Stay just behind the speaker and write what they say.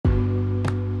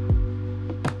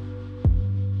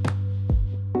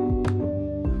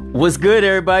What's good,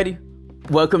 everybody?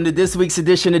 Welcome to this week's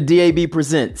edition of DAB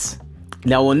Presents.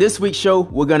 Now, on this week's show,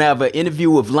 we're going to have an interview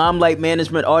with Limelight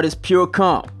Management artist Pure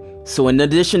Comp. So in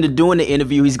addition to doing the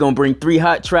interview, he's going to bring 3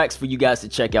 hot tracks for you guys to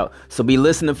check out. So be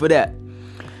listening for that.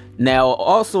 Now,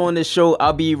 also on this show,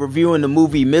 I'll be reviewing the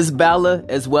movie Ms. Bala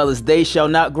as well as They Shall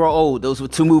Not Grow Old. Those were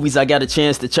 2 movies I got a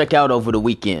chance to check out over the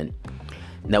weekend.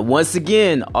 Now, once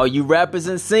again, all you rappers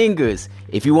and singers,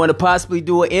 if you want to possibly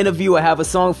do an interview or have a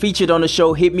song featured on the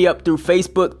show, hit me up through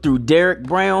Facebook through Derek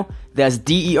Brown. That's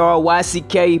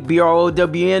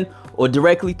DERYCKBROWN, or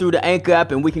directly through the Anchor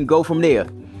app, and we can go from there.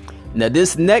 Now,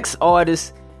 this next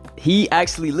artist, he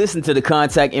actually listened to the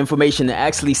contact information and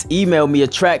actually emailed me a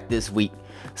track this week.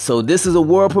 So this is a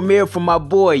world premiere from my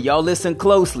boy. Y'all listen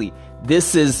closely.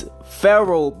 This is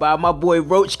Pharaoh by my boy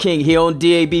Roach King here on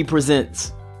DAB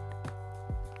Presents.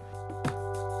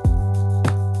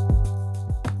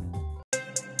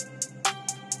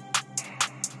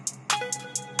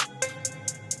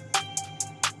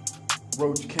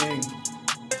 Roach King,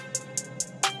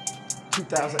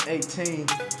 2018,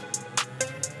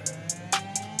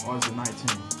 or is it 19?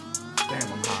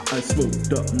 Damn, I'm high. I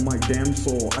smoked up my damn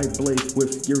soul. I blazed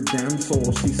with your damn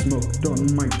soul. She smoked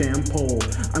on my damn pole.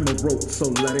 I'm a rope, so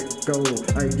let it go.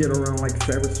 I get around like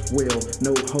Ferris wheel.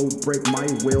 No hoe break my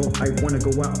will. I wanna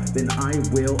go out, then I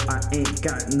will. I ain't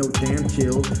got no damn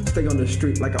chill. Stay on the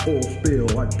street like an oil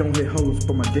spill. I don't hit hoes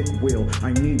for my dick wheel.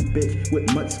 I need bitch with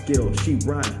much skill. She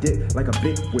ride dick like a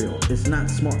big wheel. It's not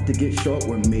smart to get short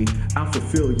with me. I'll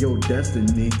fulfill your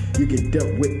destiny. You get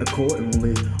dealt with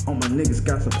accordingly. All my niggas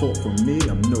got support from me.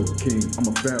 I'm no king, I'm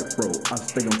a pharaoh. I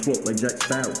stay on float like Jack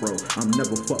Sparrow. I'm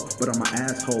never fucked, but I'm an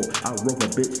asshole. I rope a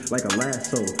bitch like a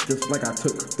lasso, just like I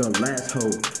took the last hoe.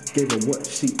 Gave her what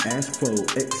she asked for,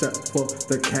 except for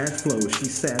the cash flow. She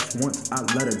sassed once, I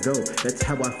let her go. That's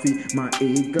how I feed my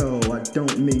ego. I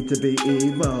don't mean to be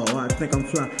evil. I think I'm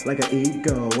fly like an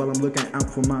ego while I'm looking out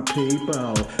for my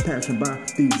people. Passing by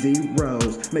these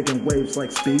zeros, making waves like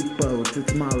speedboats.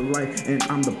 It's my life and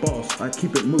I'm the boss. I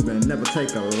keep it moving, never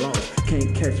take a loss.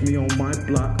 Can't catch me on my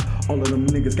block. All of them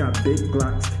niggas got big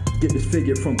glocks. Get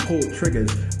disfigured from pulled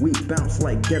triggers. We bounce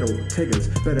like ghetto tiggers.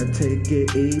 Better take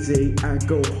it easy. I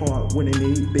go hard when it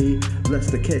need be.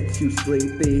 Lest to catch you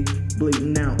sleepy.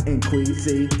 Bleeding out and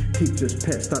queasy. Teacher's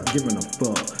pet, stop giving a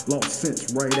fuck. Lost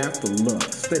sense right after luck.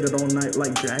 Stayed up all night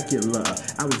like Dracula.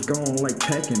 I was gone like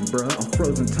Tekken, bruh. I'm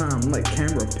frozen time like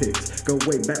camera pics. Go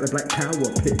way back like Black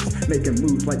Power pics. Making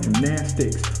moves like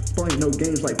gymnastics. Playing no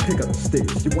games like pickup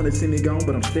sticks. You wanna see me gone,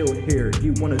 but I'm still here.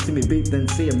 You wanna see me beat, then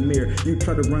see a mirror. You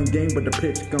try to run game, but the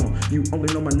pitch gone. You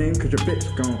only know my name cause your bitch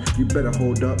gone. You better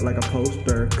hold up like a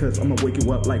poster, cause I'ma wake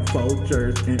you up like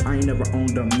vultures. And I ain't never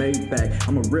owned a Maybach.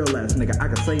 I'm a real ass nigga, I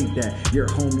can say that. You're a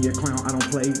homie, a clown, I don't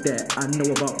play that. I know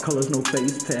about colors, no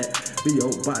face tat. Be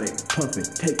your body, puff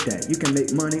it, take that. You can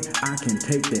make money, I can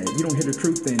take that. You don't hear the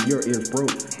truth, then your ears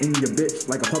broke. And your bitch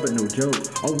like a puppet, no joke.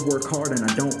 I'll work hard and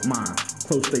I don't mind.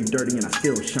 Clothes stay dirty and I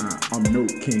still shine. I'm no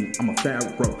king, I'm a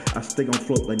pharaoh. I stay on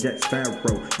float like Jack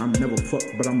Sparrow. I'm never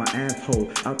fucked, but I'm an asshole.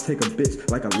 I'll take a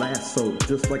bitch like a lasso,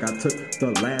 just like I took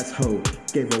the last hoe.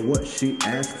 Gave her what she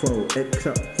asked for,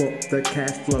 except for the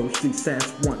cash flow. She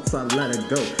sassed once, I let her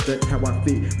go. That's how I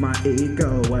feed my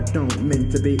ego. I don't mean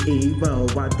to be evil.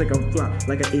 I think I'm fly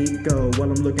like an ego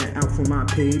while I'm looking out for my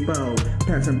people.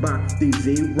 Passing by these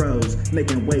zeros,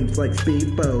 making waves like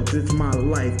speedboats. It's my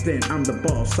life, then I'm the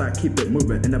boss. I keep it moving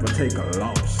and never take a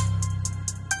loss.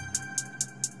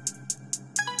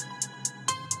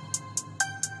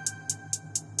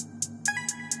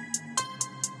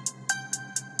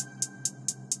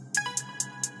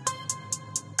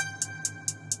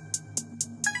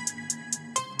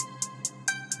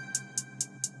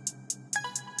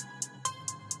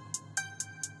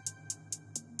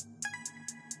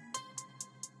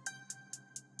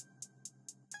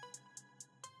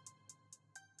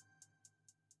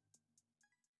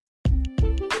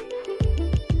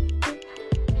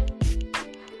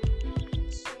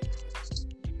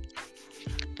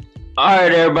 All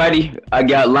right, everybody. I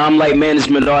got Limelight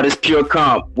Management artist Pure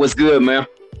Comp. What's good, man?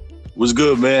 What's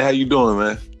good, man? How you doing,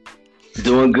 man?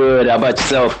 Doing good. How about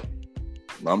yourself?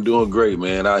 I'm doing great,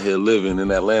 man. Out here living in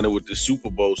Atlanta with the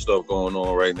Super Bowl stuff going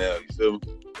on right now. You feel me?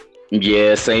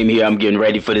 Yeah, same here. I'm getting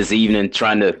ready for this evening,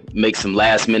 trying to make some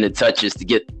last minute touches to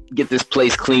get this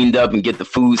place cleaned up and get the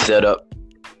food set up.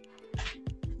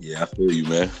 Yeah, I feel you,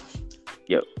 man.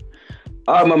 Yep.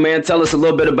 All right, my man. Tell us a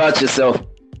little bit about yourself.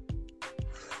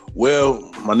 Well,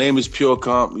 my name is Pure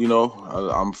Comp. You know,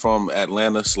 I'm from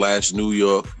Atlanta / New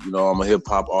York. You know, I'm a hip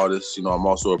hop artist. You know, I'm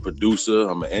also a producer.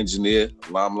 I'm an engineer,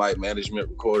 Limelight Management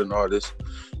recording artist.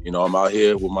 You know, I'm out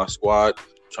here with my squad,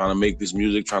 trying to make this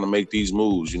music, trying to make these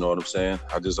moves. You know what I'm saying?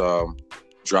 I just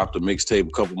dropped a mixtape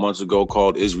a couple months ago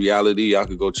called Is Reality. Y'all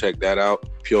could go check that out.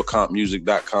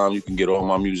 purecompmusic.com. You can get all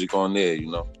my music on there,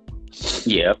 you know?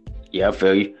 Yeah, I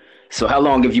feel you. So how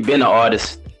long have you been an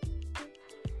artist?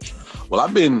 Well,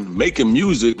 I've been making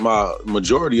music my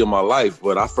majority of my life,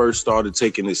 but I first started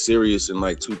taking it serious in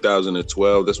like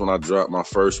 2012. That's when I dropped my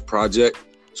first project.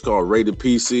 It's called Rated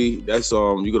PC. That's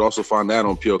you could also find that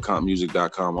on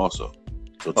purecompmusic.com also.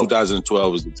 So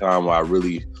 2012 is the time where I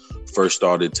really first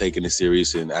started taking it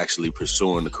serious and actually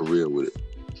pursuing the career with it.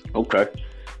 Okay.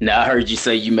 Now I heard you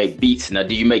say you make beats. Now,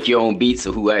 do you make your own beats,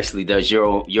 or who actually does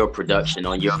your production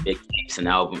on your mixtapes and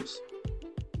albums?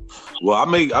 Well, I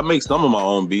make some of my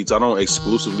own beats. I don't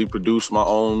exclusively produce my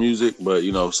own music, but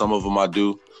you know, some of them I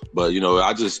do. But you know,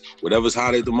 I just whatever's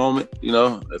hot at the moment, you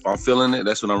know, if I'm feeling it,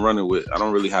 that's what I'm running with. I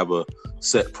don't really have a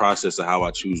set process of how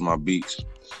I choose my beats.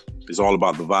 It's all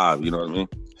about the vibe, you know what I mean?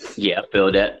 Yeah, I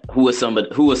feel that. Who are some of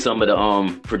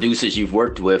the producers you've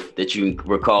worked with that you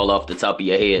recall off the top of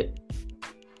your head?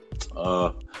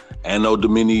 Anno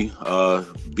Domini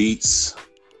beats.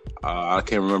 I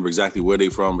can't remember exactly where they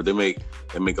from, but they make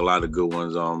a lot of good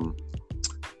ones. I'm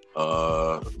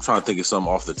trying to think of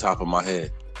something off the top of my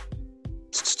head.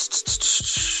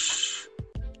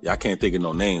 Yeah, I can't think of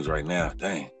no names right now.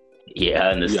 Dang. Yeah,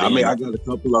 I understand. Yeah, I mean, I got a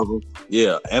couple of them.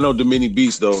 Yeah, Anno Domini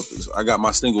beats though. I got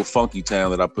my single Funky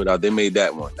Town that I put out. They made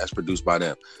that one. That's produced by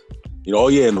them. You know, oh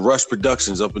yeah, and the Rush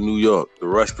Productions up in New York. The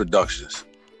Rush Productions.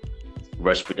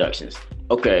 Rush Productions.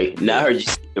 Okay. Now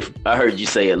I heard you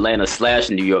say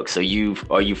Atlanta/New York. So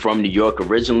are you from New York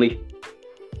originally?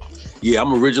 Yeah,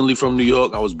 I'm originally from New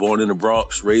York. I was born in the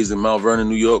Bronx, raised in Mount Vernon,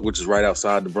 New York, which is right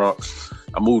outside the Bronx.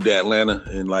 I moved to Atlanta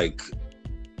in like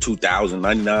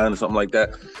 2099 or something like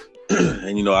that.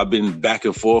 And, you know, I've been back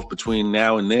and forth between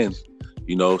now and then,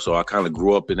 you know, so I kind of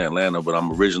grew up in Atlanta, but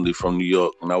I'm originally from New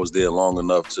York, and I was there long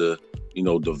enough to, you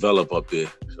know, develop up there.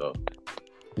 So.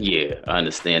 Yeah, I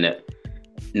understand that.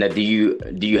 Now, do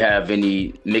you have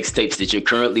any mixtapes that you're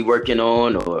currently working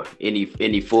on, or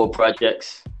any full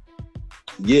projects?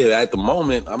 Yeah, at the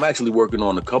moment, I'm actually working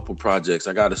on a couple projects.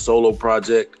 I got a solo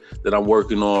project that I'm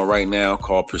working on right now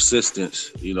called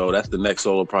Persistence. You know, that's the next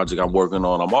solo project I'm working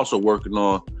on. I'm also working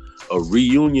on a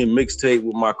reunion mixtape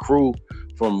with my crew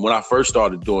from when I first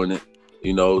started doing it.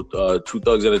 You know, Two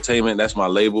Thugs Entertainment, that's my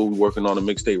label. We're working on a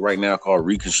mixtape right now called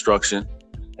Reconstruction.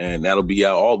 And that'll be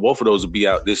out. Both of those will be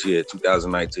out this year,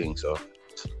 2019. So.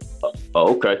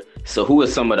 Oh, okay. So who are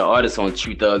some of the artists on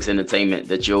Two Thugs Entertainment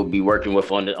that you'll be working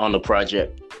with on the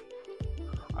project?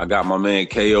 I got my man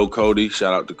K.O. Cody.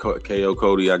 Shout out to K.O.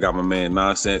 Cody. I got my man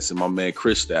Nonsense and my man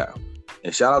Chris Style.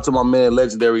 And shout out to my man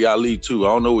Legendary Ali too. I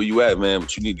don't know where you at, man,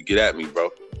 but you need to get at me, bro.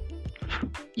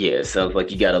 Yeah, it sounds like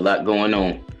you got a lot going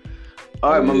on.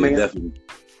 All right, my man. Definitely.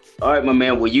 All right, my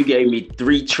man. Well, you gave me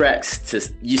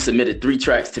you submitted 3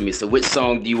 tracks to me. So which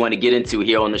song do you want to get into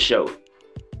here on the show?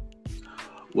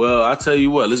 Well, I tell you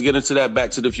what, let's get into that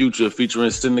Back to the Future featuring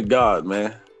Sin the God,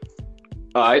 man.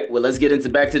 All right, well, let's get into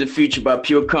Back to the Future by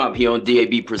Pure Comp here on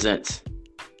DAB Presents.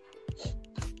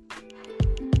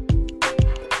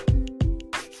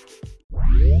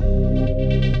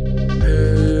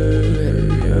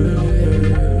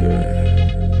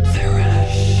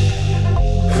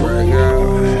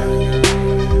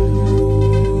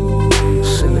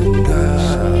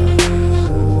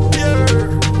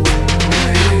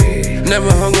 Never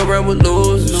hung around with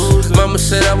losers. Mama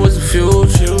said I was the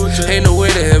future. Ain't no way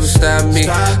to ever stop me.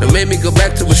 It made me go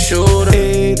back to a shooter.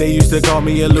 Hey, they used to call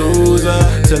me a loser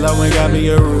till I went got me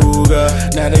a Ruger.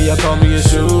 Now they all call me a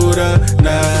shooter.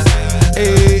 Nah,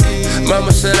 hey.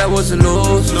 Mama said I was a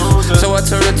loser, so I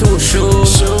turned into a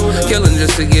shooter. Killing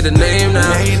just to get a name now.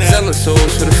 Selling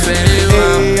souls for the fame.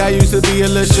 Hey, I used to be a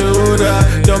little shooter.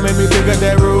 Don't make me pick up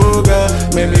that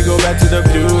Ruger. Made me go back to the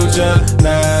future.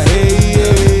 Nah, hey,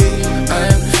 hey.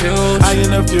 I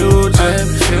am the future.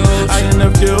 I am the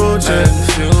future.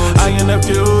 I am the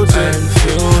future.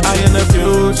 I am the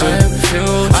future.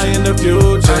 I am the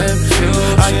future.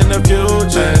 I am the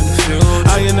future.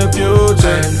 I am the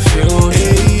future.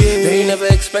 They never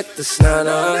expect this, nah.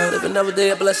 Live another day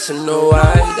a blessing, no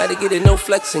why. Gotta get it, no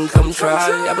flexing, come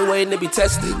try. I've been waiting to be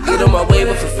tested. Get on my way,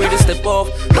 but for free to step off.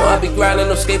 No, I be grinding,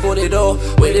 no skateboard at all.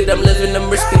 Way that I'm living, I'm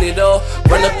risking it all.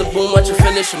 Run up the boom, watch you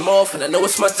finish them off. And I know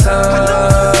it's my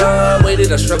time.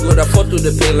 Waited, I struggled, I fought through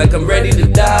the pain like I'm ready to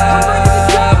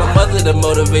die. My mother, the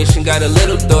motivation, got a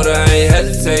little daughter, I ain't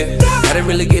hesitate. I didn't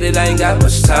really get it, I ain't got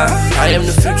much time. I am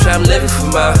the future, I'm living for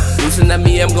mine. Losing at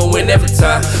me, I'm gon' win every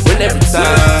time. Win every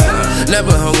time.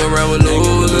 Never hung around with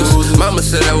losers. Mama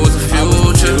said I was the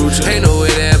future. Ain't no way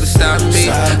to ever stop me.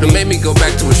 It made me go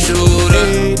back to a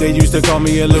shooter. they used to call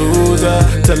me a loser,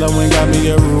 till I went got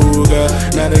me a Ruger.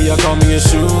 Now they all call me a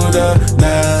shooter.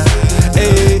 Nah,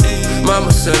 hey.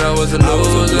 Mama said I was a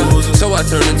loser, so I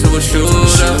turned into a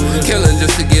shooter. Killing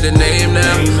just to get a name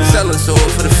now, selling soul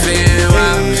for the fame.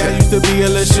 Hey, I used to be a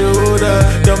little shooter,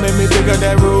 don't make me pick up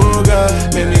that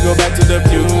Ruger. Made me go back to the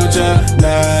future.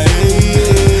 Nah,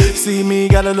 hey. See me,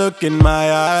 got a look in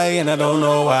my eye, and I don't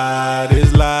know why.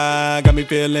 This lie got me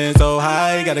feeling so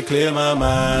high, gotta clear my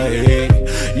mind. Hey.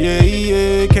 Yeah,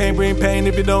 yeah, can't bring pain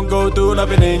if you don't go through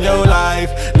nothing in your life.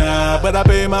 Nah, but I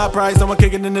pay my price, someone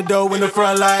kicking in the door in the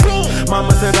front line.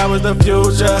 Mama said I was the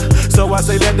future, so I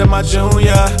say that to my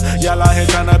junior. Y'all out here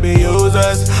tryna be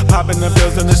users, popping the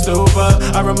pills in the stupor.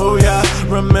 I remove ya,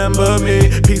 remember me,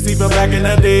 PC from back in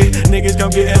the day. Niggas gon'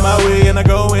 get in my way and I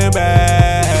going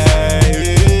back.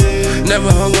 Never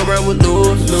hung around with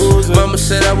losers. Mama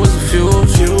said I was a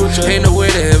future. Ain't no way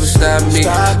to ever stop me.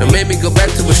 It made me go back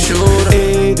to a shooter.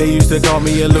 Hey, they used to call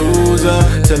me a loser,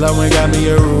 till I went got me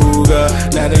a Ruger.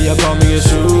 Now they all call me a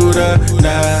shooter.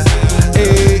 Nah,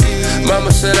 hey.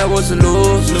 Mama said I was a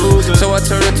loser, so I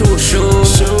turned into a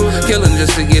shooter. Killing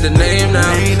just to get a name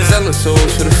now, selling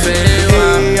souls for the fame.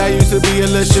 Hey, I used to be a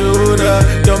little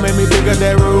shooter, don't make me pick up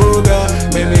that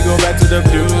Ruger. Made me go back to the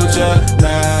future.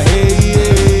 Nah, hey,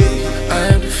 hey. I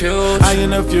am the future. I am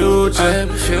the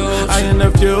future. I am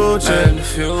the future.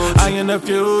 I am the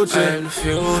future. I am the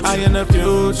future. I am the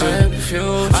future.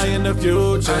 I am the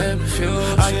future. I am the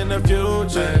future. I am the future.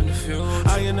 I am the future.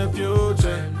 I am the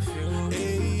future.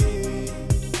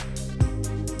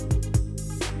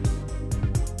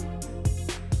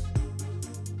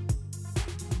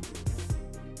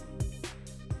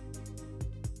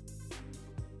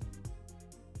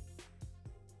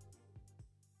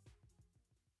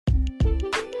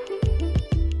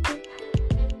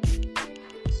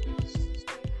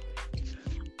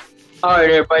 All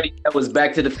right, everybody. That was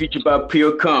Back to the Future by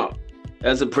Pure Comp.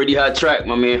 That's a pretty hot track,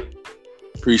 my man.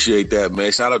 Appreciate that,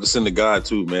 man. Shout out to Send the God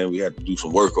too, man. We had to do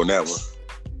some work on that one.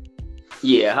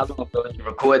 Yeah, how long ago did you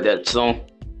record that song?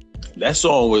 That's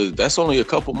only a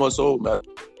couple months old, man.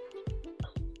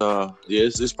 Yeah,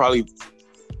 it's probably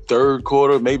third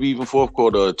quarter, maybe even fourth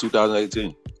quarter of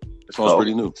 2018. That song's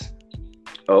pretty new.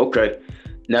 Oh, okay.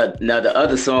 Now the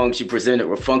other songs you presented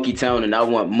were Funky Town and I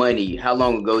Want Money. How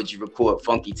long ago did you record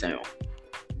Funky Town?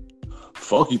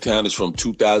 Funky Town is from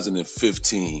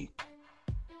 2015.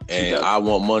 And I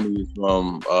Want Money is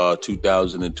from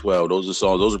 2012. Those are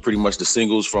songs. Those are pretty much the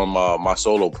singles from my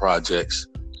solo projects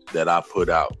that I put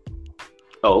out.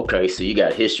 Oh, okay. So you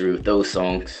got history with those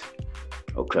songs.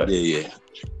 Okay. Yeah.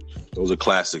 Those are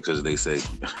classics, as they say.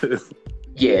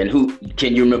 Yeah, and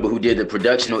can you remember who did the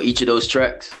production on each of those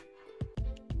tracks?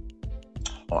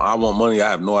 I Want Money, I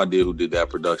have no idea who did that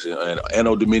production. And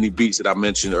Anno Domini Beats that I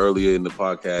mentioned earlier in the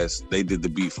podcast, they did the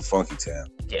beat for Funky Town.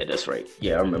 Yeah, that's right.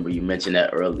 Yeah, I remember you mentioned that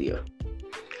earlier.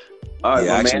 All right,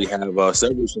 I actually have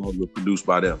several songs that were produced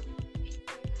by them.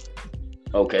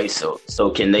 Okay, so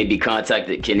can they be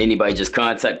contacted? Can anybody just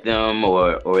contact them,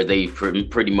 or are they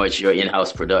pretty much your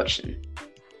in-house production?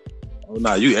 Oh,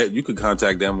 no, you could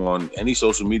contact them on any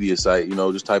social media site.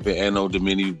 Just type in Anno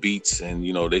Domini Beats, and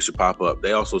they should pop up.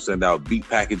 They also send out beat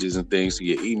packages and things to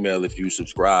your email if you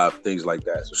subscribe, things like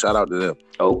that. So shout out to them.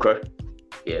 Okay,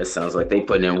 yeah, it sounds like they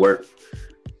putting in work.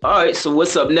 All right, so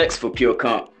what's up next for Pure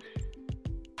Comp?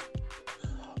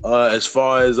 As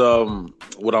far as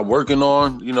what I'm working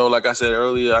on, like I said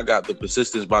earlier, I got the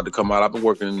Persistence about to come out. I've been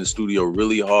working in the studio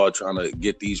really hard trying to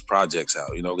get these projects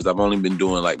out, because I've only been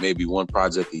doing like maybe one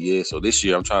project a year. So this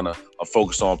year I'm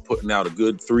focused on putting out a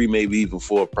good 3, maybe even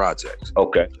 4 projects.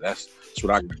 Okay. That's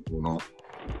what I got going on.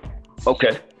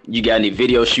 Okay. You got any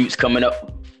video shoots coming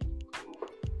up?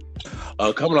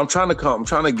 I'm trying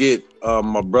to get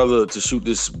my brother to shoot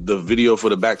the video for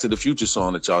the Back to the Future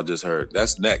song that y'all just heard.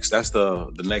 That's next. That's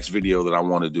the next video that I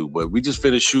want to do. But we just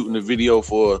finished shooting the video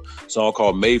for a song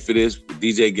called Made for This with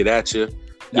DJ Get At Ya.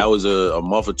 That was a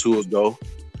month or 2 ago.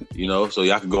 So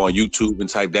y'all can go on YouTube and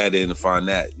type that in and find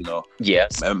that.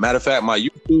 Yes. Matter of fact, my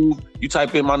YouTube, you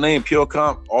type in my name, Pure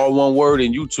Comp, all one word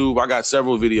in YouTube. I got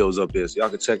several videos up there, so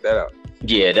y'all can check that out.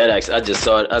 Yeah, I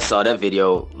saw that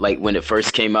video like when it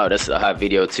first came out. That's a hot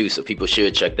video too, so people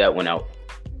should check that one out.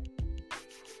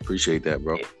 Appreciate that,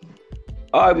 bro. Yeah.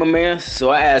 All right, my man. So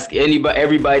I ask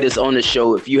everybody that's on the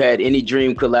show, if you had any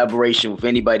dream collaboration with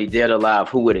anybody dead or alive,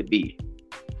 who would it be?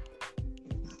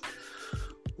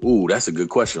 Ooh, that's a good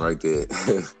question right there.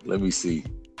 Let me see.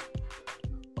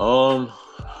 Wow,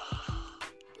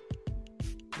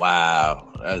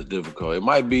 that's difficult. It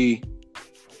might be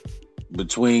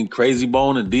between Crazy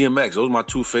Bone and DMX. Those are my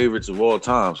 2 favorites of all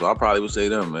time. So I probably would say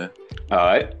them, man. All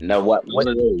right. Now, what One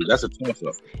of those. That's a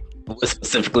toss-up.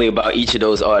 specifically about each of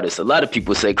those artists? A lot of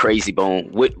people say Crazy Bone.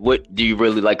 What do you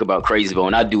really like about Crazy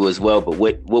Bone? I do as well, but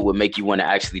what would make you want to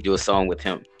actually do a song with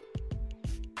him?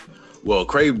 Well,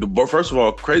 first of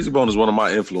all, Crazy Bone is one of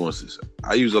my influences.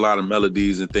 I use a lot of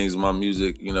melodies and things in my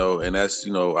music, and that's,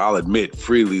 I'll admit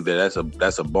freely that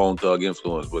that's a Bone Thug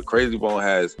influence. But Crazy Bone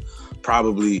has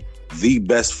probably the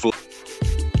best flow.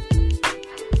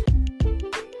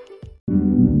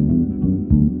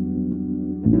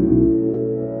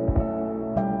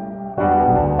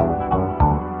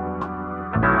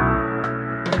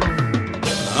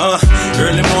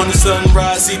 Early morning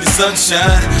sunrise, see the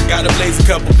sunshine. Gotta blaze a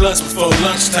couple blunts before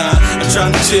lunchtime. I'm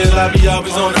trying to chill, I be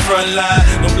always on the front line.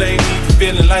 Don't blame me for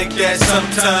feeling like that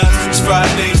sometimes. It's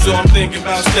Friday, so I'm thinking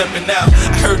about stepping out.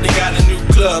 I heard they got a new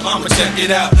club, I'ma check it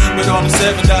out. But all the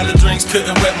 $7 drinks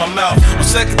couldn't wet my mouth. On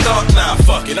second thought, nah,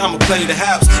 fuck it, I'ma play the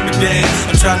house. But then,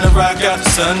 I'm trying to rock out the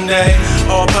Sunday.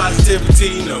 All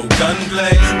positivity, no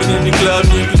gunplay. But in the club,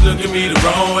 niggas look at me the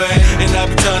wrong way. And I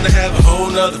be trying to have a whole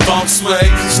nother funk sway.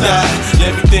 Stop,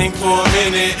 let me think for a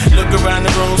minute. Look around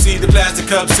the room, see the plastic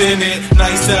cups in it.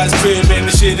 Nice size crib and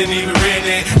the shit ain't even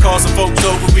rented. Call some folks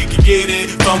over, we can get it.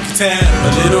 Funky town.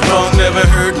 A little funk never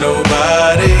hurt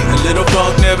nobody. A little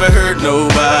funk never hurt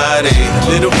nobody. A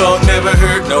little funk never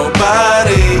hurt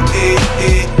nobody. A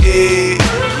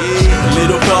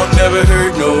little funk never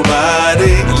hurt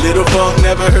nobody. A little funk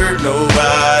never hurt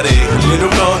nobody. A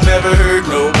little funk never hurt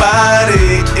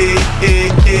nobody.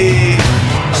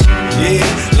 Yeah,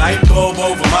 light bulb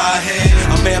over my head.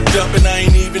 I'm amped up and I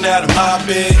ain't even out of my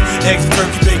bed. Eggs and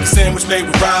turkey bacon sandwich made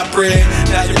with rye bread.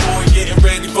 Now your boy getting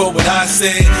ready for what I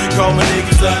said. Call my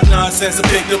niggas up, nonsense, I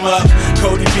picked them up.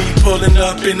 Cody B pulling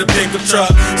up in the pickup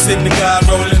truck. Sitting the guy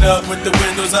rolling up with the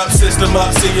windows up, system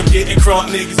up. See him getting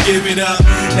crunk, niggas give it up.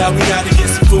 Now we gotta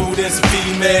get some food and some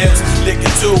females. Liquor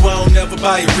too, I don't never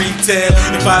buy it retail.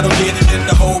 If I don't get it, then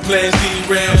the whole plan's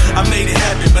derailed. I made it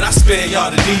happen, but I spare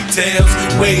y'all the details.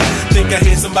 Wait, think I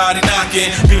hear somebody knocking.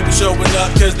 People showing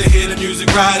up cause they hear the music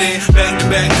riding. Back to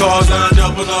back cars lined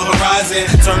up on the horizon.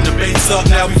 Turn the bass up,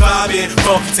 now we vibing.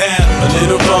 Funky town. A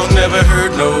little funk never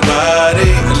hurt nobody.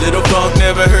 A little funk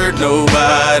never hurt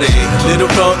nobody. A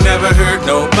little funk never hurt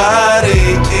nobody.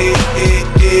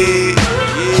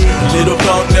 A little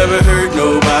funk never hurt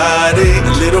nobody.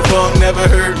 A little funk never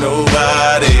hurt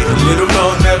nobody. A little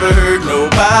funk never hurt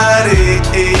nobody.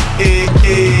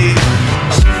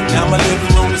 Now my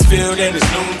living room is filled and it's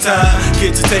noontime.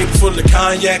 Kitchen table full of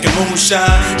cognac and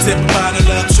moonshine. Sip a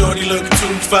bottle up, shorty looking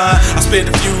too fine. I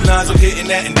spent a few lines on hitting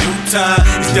that in due time.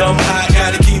 It's dumb hot,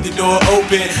 gotta keep the door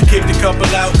open. Kicked a couple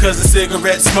out cause the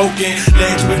cigarette smoking.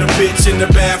 Legs with a bitch in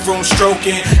the bathroom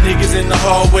stroking. Niggas in the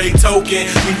hallway toking.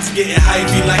 Beats getting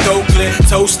hypey like Oakland.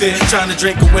 Toasting, trying to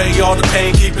drink away all the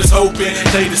pain, keep us hoping.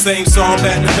 Play the same song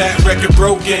back to back, record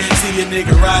broken. See a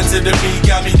nigga ride to the beat,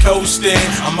 got me coasting.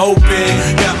 I'm open,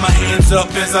 got my hands up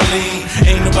as I lean.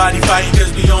 Ain't nobody fighting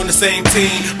cause we on the same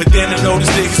team. But then I notice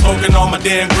niggas smoking on my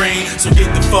damn green. So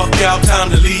get the fuck out, time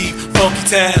to leave. Funky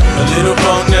town. A little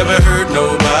funk never hurt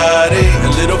nobody. A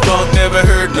little funk never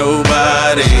hurt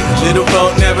nobody. A little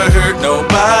funk never hurt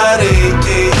nobody. A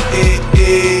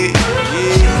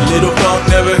little funk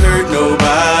never hurt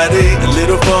nobody. A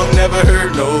little funk never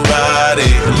hurt nobody.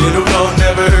 A little funk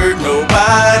never hurt nobody.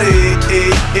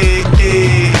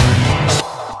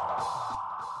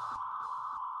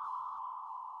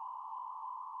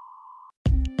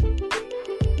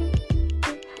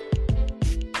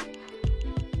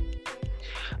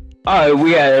 All right,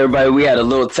 we had a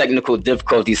little technical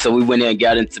difficulty, so we went in and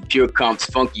got into Pure Comp's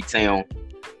Funky Town.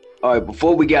 All right,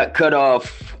 before we got cut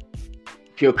off,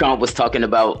 Pure Comp was talking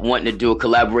about wanting to do a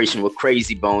collaboration with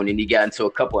Crazy Bone, and he got into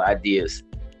a couple ideas.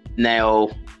 Now,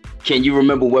 can you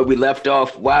remember where we left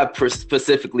off? Why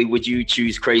specifically would you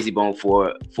choose Crazy Bone for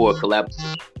a collab?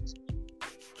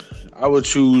 I would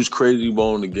choose Crazy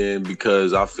Bone again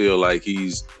because I feel like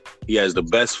he has the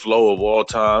best flow of all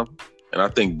time. And I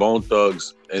think Bone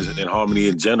Thugs and Harmony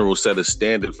in general set a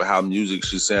standard for how music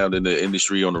should sound in the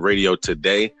industry on the radio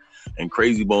today. And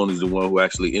Crazy Bone is the one who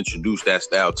actually introduced that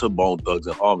style to Bone Thugs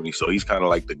and Harmony. So he's kind of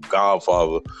like the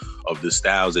godfather of the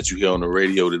styles that you hear on the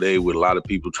radio today, with a lot of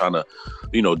people trying to,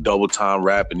 double time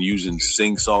rap and using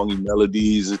sing-songy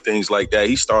melodies and things like that.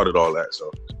 He started all that.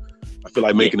 So I feel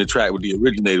like making a track with the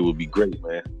originator would be great,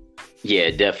 man.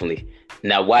 Yeah, definitely.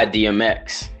 Now, why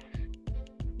DMX?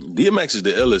 DMX is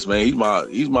the illest, man.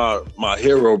 He's my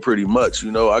hero pretty much.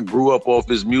 I grew up off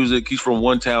his music. He's from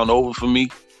one town over from me.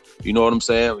 You know what I'm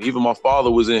saying? Even my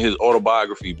father was in his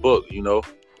autobiography book, and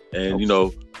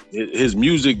his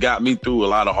music got me through a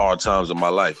lot of hard times in my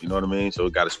life. You know what I mean? So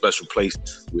it got a special place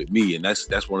with me, and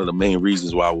that's one of the main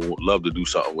reasons why I would love to do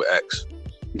something with X.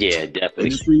 Yeah, definitely.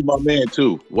 And just free my man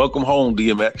too. Welcome home,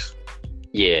 DMX.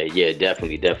 Yeah,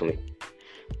 definitely.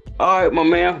 All right, my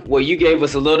man. Well, you gave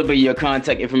us a little bit of your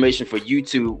contact information for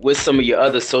YouTube. What's some of your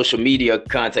other social media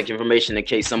contact information in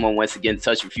case someone wants to get in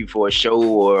touch with you for a show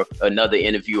or another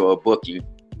interview or a booking?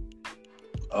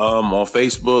 On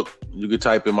Facebook, you can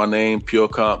type in my name, Pure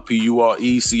Comp,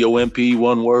 PureComp,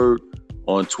 one word.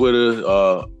 On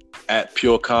Twitter, at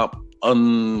Pure Comp,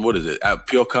 at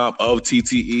Pure Comp of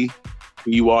TTE,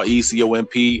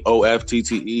 PureComp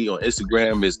OFTTE. On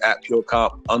Instagram is at Pure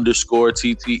Comp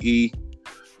 _TTE.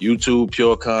 YouTube,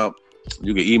 Pure Comp.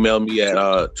 You can email me at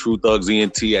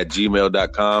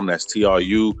truethugzent@gmail.com. That's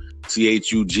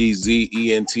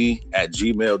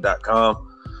TRUTHUGZENT@gmail.com.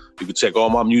 You can check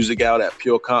all my music out at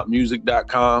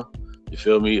purecompmusic.com. You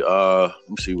feel me? Let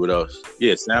me see what else.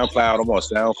 Yeah, SoundCloud. I'm on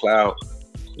SoundCloud.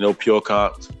 You know, Pure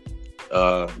Comp.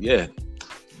 Yeah,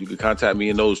 you can contact me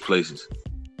in those places.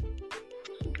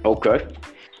 Okay.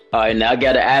 All right, now I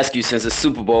got to ask you, since it's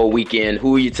Super Bowl weekend,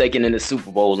 who are you taking in the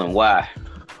Super Bowl and why?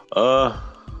 I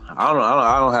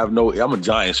don't have no. I'm a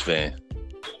Giants fan.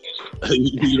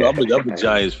 You know, I'm a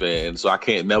Giants fan, so I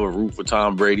can't never root for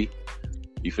Tom Brady.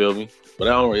 You feel me? But it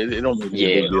don't make a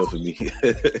big deal for me.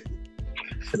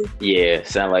 Yeah,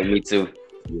 sound like me too.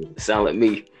 Sound like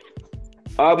me.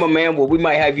 All right, my man. Well, we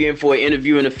might have you in for an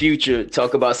interview in the future,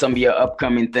 talk about some of your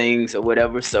upcoming things or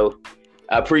whatever. So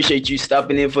I appreciate you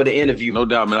stopping in for the interview. No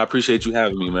doubt, man. I appreciate you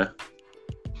having me, man.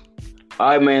 All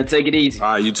right, man. Take it easy.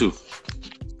 All right, you too.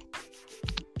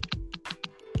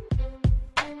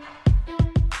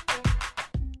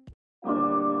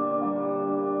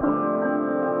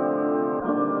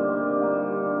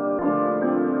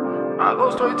 I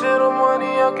go straight to the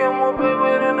money, I get more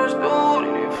paper than the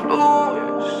student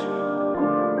influence.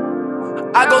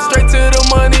 I go straight to the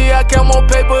money, I count more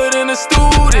paper than a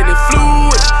student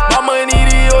influence. My money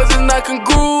to yours is not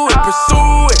congruent,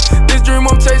 pursue it. This dream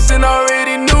I'm chasing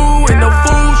already knew it, no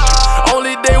fool shit.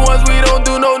 Only day ones we don't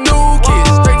do no new kids.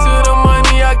 Straight to the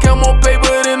money, I count more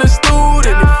paper than a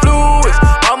student influence.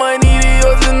 My money to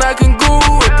yours is not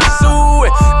congruent, pursue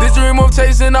it. This dream I'm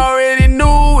chasing already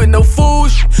knew it, no fool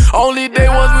shit. Only day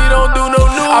ones we don't do no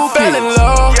new I fell in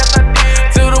love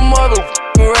to the mother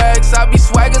rags. I be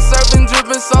swaggin', surfing,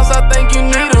 drippin' sauce. I think you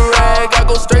need a rag. I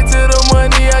go straight to the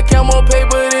money. I count more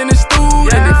paper than the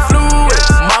student influence.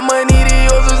 My money to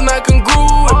yours is not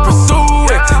congruent.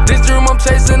 Pursue it. This dream I'm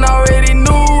chasing already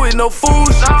knew it. No fool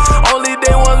shit. Only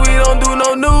day ones we don't do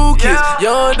no new kids.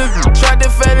 Young dude tried to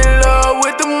fall in love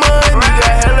with the money.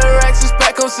 Got hella racks, this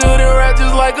pack concealed and wrapped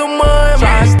just like a mummy.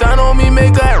 Stun on me,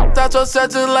 make a touch your set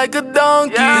just like a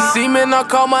donkey. The semen, I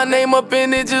call my name up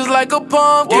in it just like a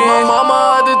pumpkin. My mama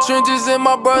out the trenches and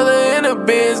my brother in the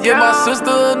bins. Get my sister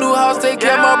a new house, take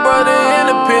care of my brother in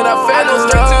the pen. I fell in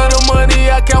straight to the money,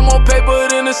 I count more paper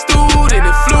than a student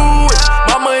influence.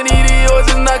 My money to yours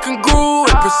is not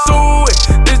congruent, pursue it.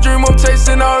 This dream I'm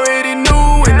chasing already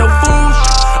knew it, no fool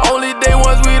shit. Only day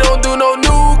ones we don't do no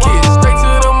new kids. Straight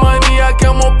to the money, I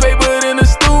count more paper than a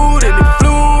student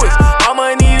influence. My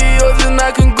money to yours is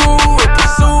not congruent,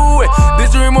 pursue it.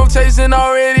 This dream I'm chasing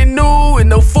already knew it,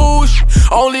 no fool shit.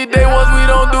 Only day ones we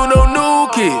don't do no new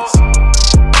kids.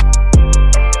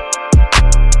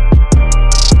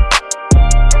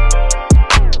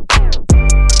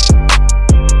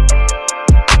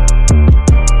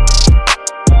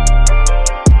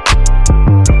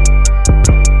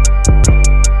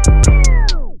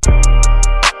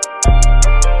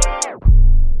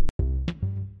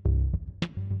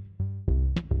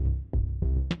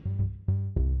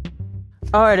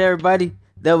 All right, everybody.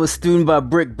 That was Student by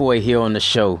Brick Boy here on the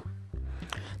show.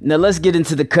 Now let's get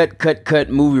into the cut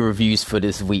movie reviews for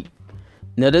this week.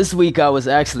 Now this week I was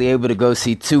actually able to go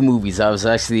see two movies. I was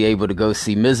actually able to go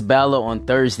see Miss Ballard on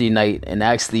Thursday night and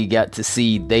actually got to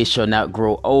see They Shall Not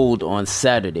Grow Old on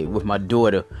Saturday with my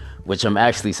daughter, which I'm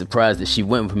actually surprised that she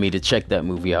went with me to check that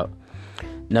movie out.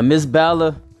 Now Miss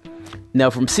Ballard, now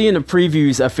from seeing the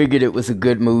previews, I figured it was a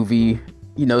good movie.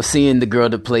 You know, seeing the girl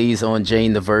that plays on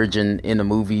Jane the Virgin in the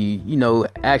movie, you know,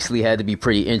 actually had to be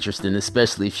pretty interesting,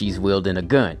 especially if she's wielding a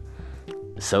gun.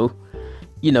 So,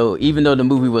 you know, even though the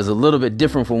movie was a little bit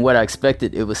different from what I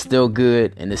expected, it was still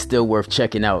good and it's still worth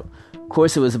checking out. Of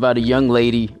course, it was about a young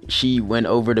lady. She went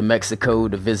over to Mexico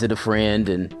to visit a friend,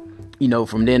 and, you know,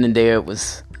 from then and there, it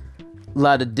was a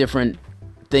lot of different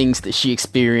things that she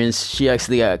experienced. She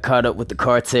actually got caught up with the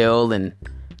cartel, and,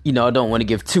 you know, I don't want to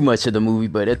give too much of the movie,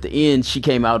 but at the end, she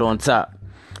came out on top.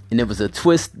 And there was a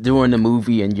twist during the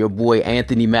movie, and your boy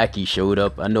Anthony Mackie showed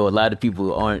up. I know a lot of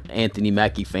people aren't Anthony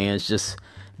Mackie fans just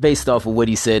based off of what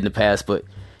he said in the past, but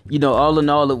you know, all in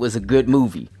all, it was a good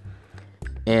movie.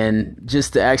 And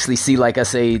just to actually see, like I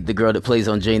say, the girl that plays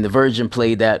on Jane the Virgin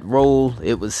play that role,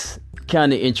 it was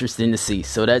kind of interesting to see.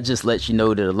 So that just lets you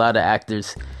know that a lot of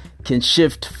actors can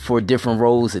shift for different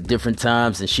roles at different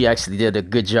times, and she actually did a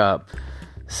good job.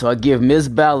 So I give Ms.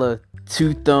 Bala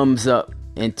 2 thumbs up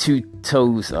and 2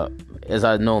 toes up, as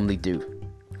I normally do.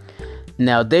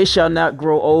 Now, They Shall Not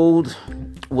Grow Old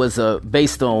was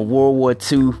based on World War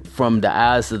II from the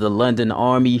eyes of the London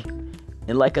Army.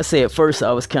 And like I said, at first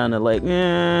I was kind of like,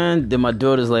 then my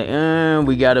daughter's like,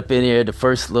 we got up in here the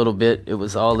first little bit. It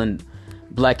was all in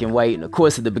black and white. And of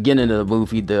course, at the beginning of the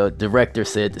movie, the director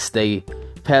said to stay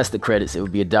past the credits, it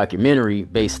would be a documentary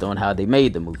based on how they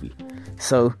made the movie.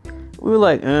 So we were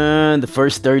like, the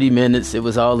first 30 minutes, it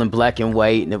was all in black and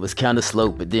white, and it was kind of slow.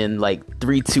 But then, like,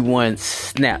 3, 2, 1,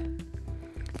 snap.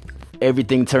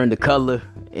 Everything turned to color,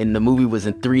 and the movie was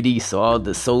in 3D, so all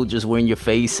the soldiers were in your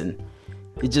face, and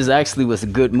it just actually was a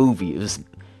good movie.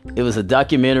 It was a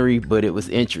documentary, but it was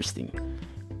interesting.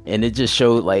 And it just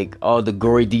showed, like, all the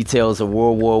gory details of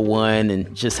World War I,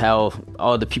 and just how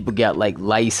all the people got, like,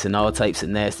 lice and all types of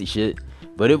nasty shit.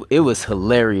 But it was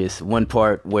hilarious. One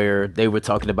part where they were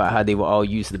talking about how they would all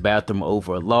use the bathroom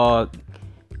over a log,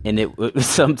 and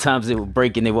sometimes it would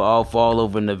break and they would all fall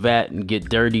over in the vat and get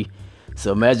dirty.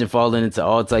 So imagine falling into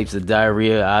all types of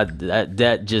diarrhea.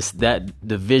 The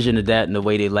vision of that and the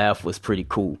way they laughed was pretty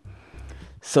cool.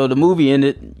 So the movie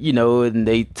ended, you know, and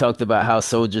they talked about how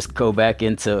soldiers go back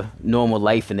into normal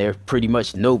life and they're pretty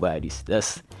much nobodies.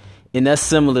 That's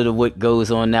similar to what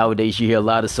goes on nowadays. You hear a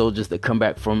lot of soldiers that come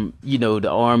back from, you know,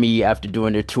 the army after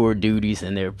doing their tour duties,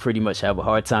 and they pretty much have a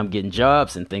hard time getting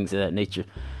jobs and things of that nature.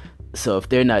 So if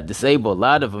they're not disabled, a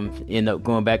lot of them end up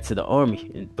going back to the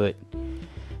army. But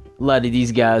a lot of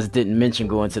these guys didn't mention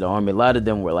going to the army. A lot of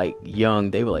them were like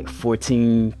young. They were like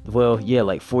 14. Well, yeah,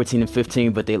 like 14 and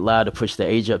 15, but they lied to push the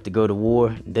age up to go to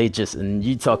war. And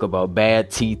you talk about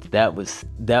bad teeth. That was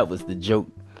the joke.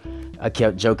 I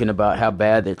kept joking about how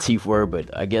bad their teeth were,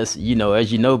 but I guess, you know,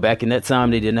 as you know, back in that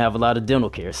time, they didn't have a lot of dental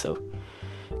care. So,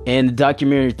 and the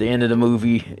documentary at the end of the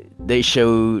movie,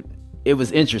 it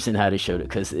was interesting how they showed it,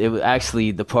 because it was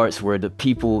actually the parts where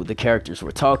the characters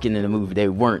were talking in the movie,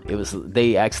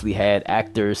 they actually had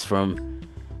actors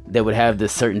that would have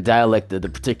this certain dialect of the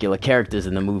particular characters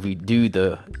in the movie do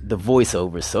the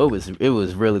voiceover. So it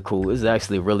was really cool. It was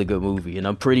actually a really good movie, and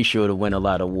I'm pretty sure it'll win a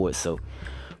lot of awards. So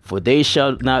for They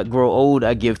Shall Not Grow Old,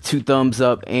 I give 2 thumbs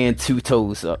up and 2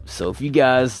 toes up. So if you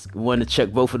guys want to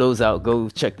check both of those out, go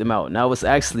check them out. And I was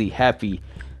actually happy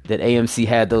that AMC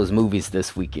had those movies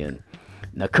this weekend.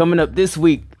 Now, coming up this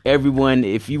week, everyone,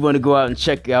 if you want to go out and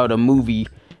check out a movie,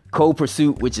 Cold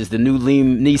Pursuit, which is the new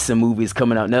Liam Neeson movie, is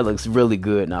coming out, and that looks really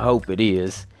good, and I hope it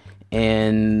is.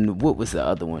 And what was the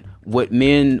other one? What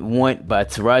Men Want by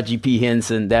Taraji P.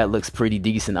 Henson. That looks pretty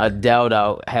decent. I doubt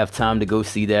I'll have time to go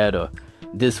see that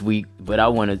this week, but I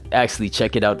want to actually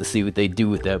check it out to see what they do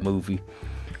with that movie.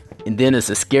 And then it's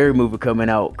a scary movie coming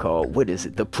out called,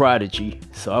 The Prodigy.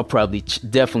 So I'll probably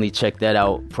definitely check that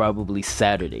out probably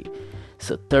Saturday.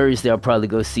 So Thursday I'll probably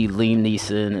go see Liam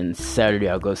Neeson, and Saturday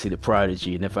I'll go see The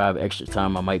Prodigy. And if I have extra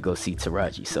time, I might go see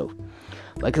Taraji. So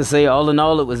like I say, all in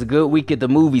all, it was a good week at the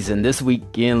movies, and this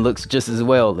weekend looks just as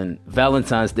well. And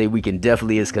Valentine's Day weekend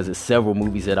definitely is, because there's several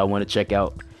movies that I want to check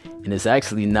out. And it's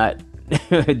actually not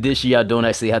this year. I don't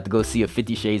actually have to go see a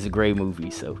 50 Shades of Grey movie,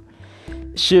 so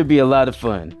it should be a lot of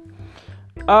fun.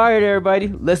 Alright, everybody,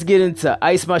 let's get into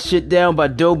Ice My Shit Down by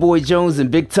Doughboy Jones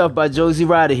and Big Tough by Josie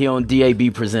Ryder here on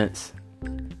DAB Presents.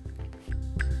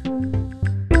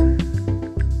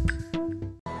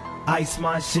 Ice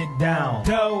my shit down.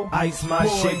 Ice my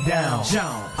shit down.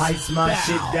 Ice my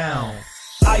shit down.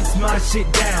 Ice my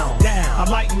shit down. I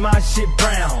like my shit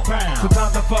brown.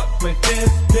 Sometimes I fuck with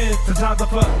this. Sometimes I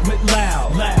fuck with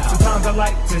loud. Sometimes I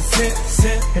like to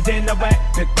sit, and then I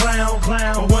whack the clown.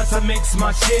 But once I mix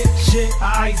my shit,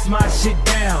 I ice my shit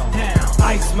down.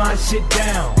 Ice my shit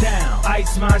down.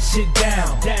 Ice my shit down.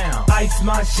 Ice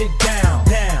my shit down.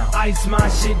 Ice my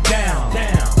shit down.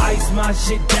 Ice my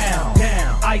shit down.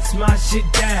 Ice my shit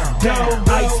down.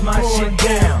 Ice my shit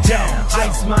down.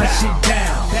 Ice my shit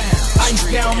down.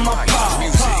 Ice down my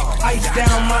paw, ice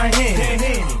down my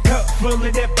hand. Cup full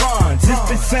of that bonds, it's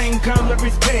the same color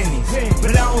as pennies.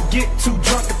 But I don't get too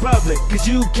drunk in public, cause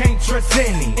you can't trust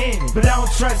any. But I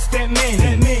don't trust that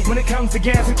many. When it comes to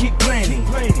gas, I keep plenty.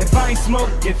 If I ain't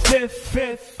smoking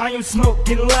fifth, I am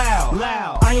smoking loud.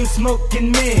 I ain't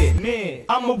smoking mid.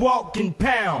 I'm a walking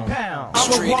pound.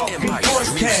 I'm a walking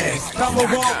forecast. I'm a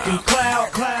walking cloud.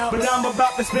 But I'm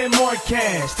about to spend more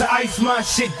cash to ice my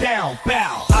shit down.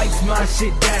 Bow. Ice my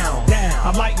shit down.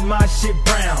 I like my shit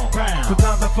brown.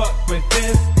 Sometimes I fuck with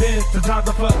this. Sometimes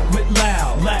I fuck with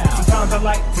loud. Sometimes I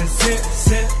like to sit,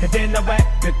 and then I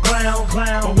whack the clown.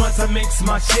 But once I mix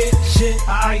my shit,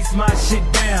 I ice my shit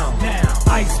down.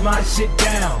 Ice my shit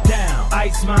down.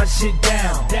 Ice my shit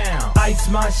down. Ice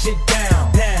my shit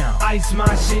down. Ice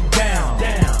my shit down.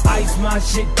 Ice my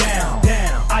shit down.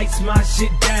 Ice my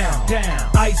shit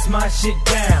down. Ice my shit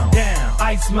down.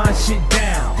 Ice my shit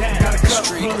down. Got a cup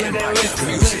full of that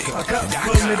liquor, a cup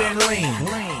full of that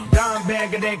lean, dime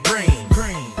bag of that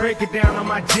green. Break it down on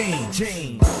my jeans.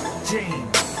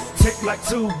 Tick like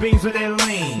two beans with that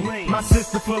lean. My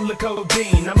sister full of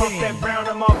codeine. I'm off that brown,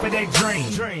 I'm off of that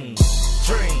dream.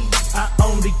 I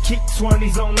only keep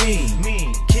 20s on me.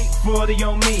 Keep 40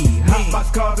 on me. Hot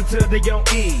box cars until they on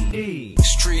E.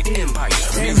 Street Empire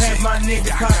And Music. have my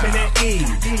niggas poppin' that E.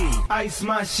 Ice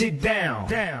my shit down.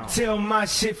 Till my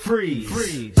shit freeze.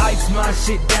 Ice my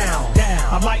shit down.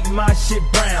 I like my shit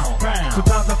brown.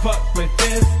 Sometimes I fuck with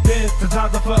this.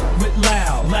 Sometimes I fuck with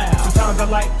loud. Sometimes I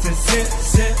like to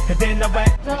sit, and then I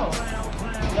whack. Yo,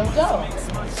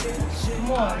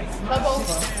 come on, club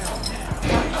over.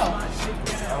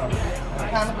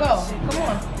 Time to go. Come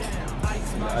on.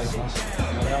 Nah,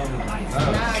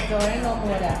 though, ain't no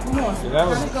more of that. Come on. Time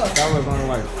to go. That was only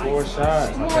like 4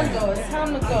 shots. Come on, though. It's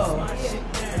time to go.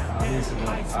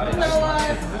 You know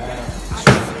what?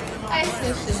 Ice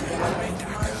this shit.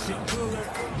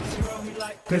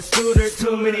 Cause Scooter,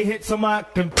 too many hits on my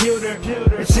computer.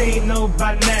 And she ain't know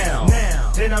by now.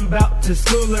 Then I'm about to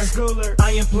school her.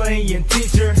 I am playing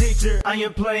teacher. I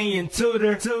am playing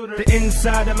tutor. The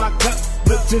inside of my cup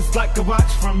look just like a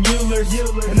watch from Euler's.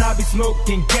 And I be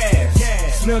smoking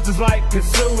gas. Smell just like a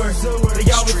sewer.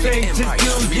 They always say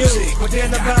just do you, but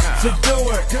then I'm about to do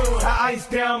it. I ice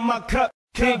down my cup.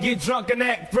 Can't get drunk and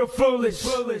act real foolish.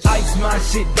 Ice my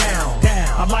shit down.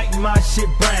 I like my shit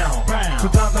brown.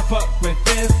 Sometimes I fuck with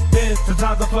this.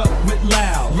 Sometimes I fuck with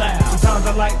loud. Sometimes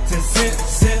I like to sit,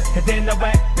 and then I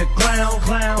whack the clown.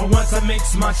 But once I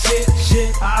mix my shit,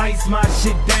 I ice my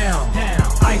shit down.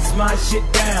 Ice my shit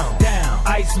down.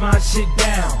 Ice my shit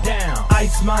down.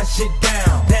 Ice my shit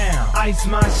down. Ice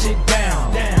my shit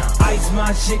down. Ice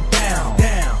my shit down.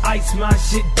 Ice my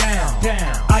shit down.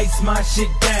 Ice my shit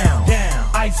down.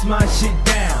 Ice my shit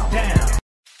down.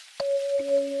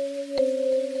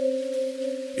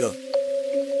 Yo.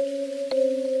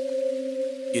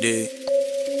 You dig?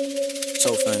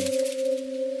 So funny.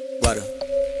 Water.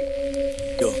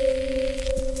 Yo.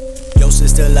 Yo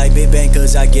sister like Big Bang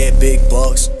cause I get big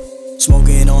bucks.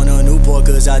 Smoking on a Newport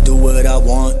cause I do what I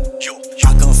want.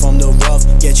 I come from the rough,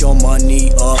 get your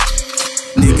money up.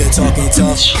 Nigga talking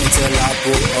tough until I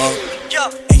pull up.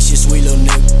 Ain't shit sweet little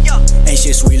nigga. Ain't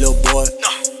shit sweet little boy.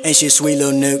 Ain't shit sweet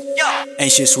little nigga.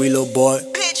 Ain't shit sweet little boy.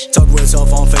 Talk real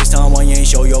tough on FaceTime when you ain't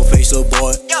show your face, little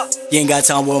boy. You ain't got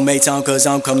time, we'll make time cause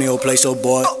I'm coming to your place, little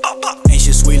boy. Ain't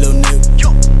shit sweet little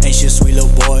nigga. Ain't shit sweet little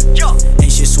boy.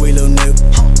 Ain't shit sweet little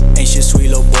nigga. Ain't shit sweet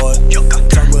little boy.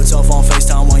 Talk real tough on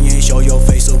FaceTime when you ain't show your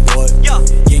face, little boy.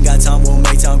 You ain't got time, we'll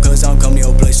make time cause I'm coming to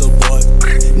your place, little boy.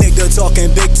 Nigga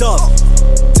talking big tough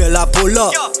till I pull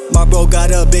up. My bro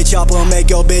got a bitch chopper, make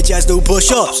your bitch ass do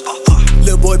push-ups.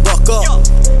 Lil' boy buck up,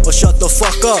 or shut the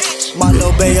fuck up. My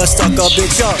lil' bae stuck a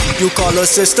bitch up, you call her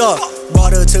sister.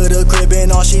 Brought her to the crib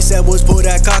and all she said was pull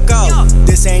that cock out.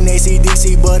 This ain't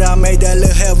AC/DC, but I made that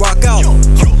little head rock out.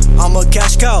 I'm a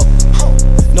cash cow,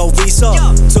 no visa.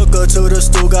 Took her to the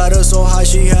stool, got her so high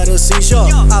she had a seizure.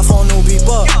 iPhone new beep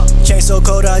up, chain so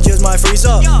cold I just might freeze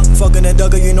up. Fucking that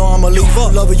dugger, you know I'ma leave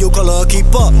up. Love her, you call her a keep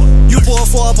up. You pour a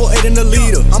 4, I pour 8 in the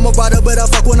leader. I'm a rider, but I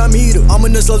fuck when I meet her. I'm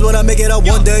in the slugs, but I make it out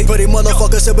one day. Pretty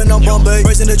motherfucker sippin' on Bombay.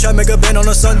 Racing the track, make a band on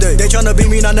a Sunday. They tryna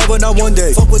beat me, not never, not one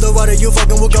day. Fuck with the rider, you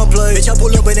fucking with gunplay. Bitch, I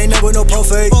pull up and ain't never no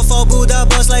profane. Off all booed, I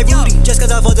bust like Rudy. Just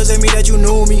cause I fucked doesn't mean that you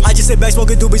knew me. I just sit back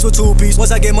smoking doobies with 2-piece.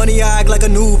 Once I get money, I act like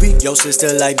a newbie. Yo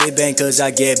sister like Big Bang cause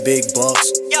I get big bucks.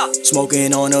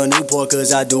 Smoking on a Newport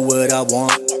cause I do what I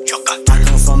want. I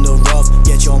come from the rough,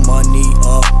 get your money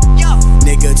up.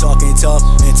 Nigga talking tough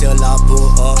until I pull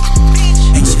up.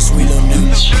 Ain't shit sweet little nigga.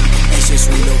 Ain't shit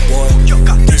sweet little boy.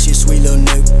 Ain't shit sweet little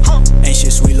nigga. Ain't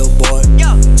shit sweet little boy.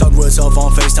 Talk real tough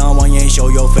on FaceTime when you ain't show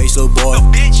your face, little boy.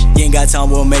 You ain't got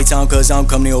time, we'll make time cause I'm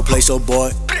coming to your place, little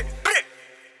boy.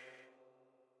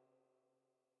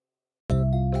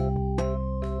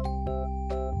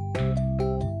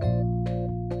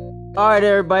 Alright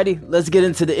everybody, let's get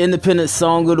into the independent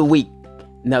song of the week.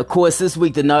 Now, of course, this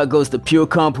week the nod goes to Pure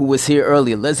Comp, who was here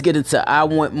earlier. Let's get into I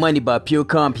Want Money by Pure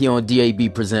Comp here on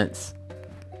DAB Presents.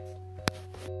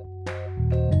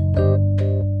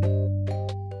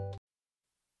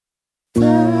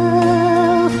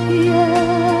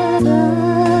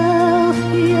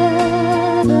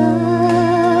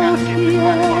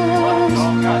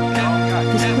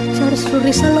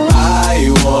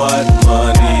 I want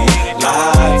money,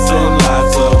 lots and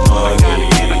lots of money.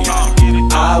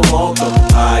 I want the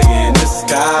pie in the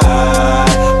sky.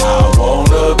 I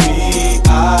wanna be,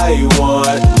 I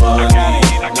want money,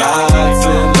 lots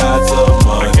and lots of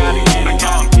money.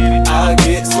 I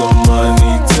get some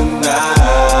money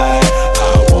tonight.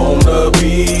 I wanna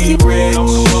be rich.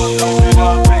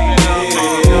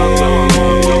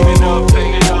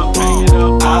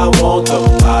 I want the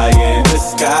pie in the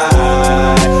sky.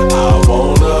 I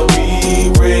wanna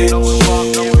be rich.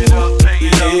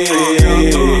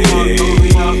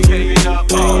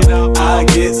 I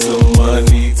get some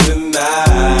money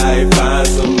tonight. Find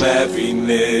some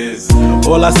happiness.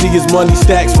 All I see is money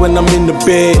stacks when I'm in the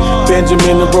bed.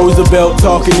 Benjamin and Roosevelt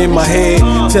talking in my head,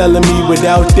 telling me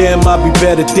without them I'd be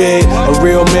better dead. A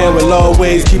real man will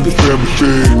always keep his family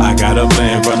fed. I got a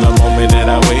plan from the moment that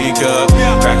I wake up.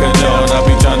 Crack of dawn, I'll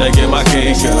be trying to get my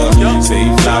cake up.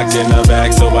 Safe locked in the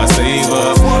back, so I save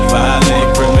up.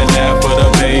 Violent criminal for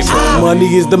the paper. Money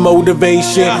is the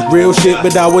motivation, real shit,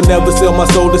 but I would never sell my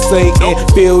soul to Satan.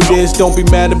 Feel this, don't be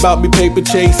mad about me paper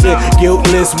chasing.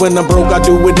 Guiltless when I'm broke, I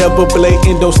do whatever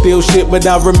blatant. Don't steal shit, but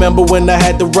I remember when I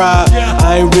had to rob.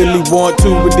 I ain't really want to,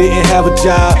 but didn't have a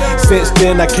job. Since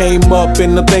then I came up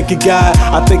and I'm thanking God.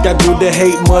 I think I do the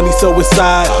hate money, so it's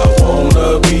side. I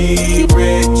wanna be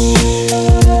rich.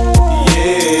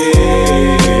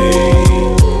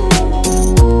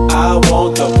 I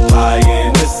want the pie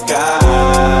in the sky.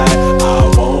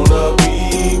 I wanna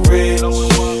be rich.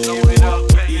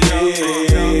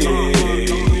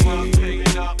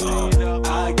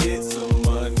 I get some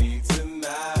money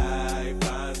tonight.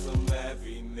 Find some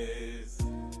happiness.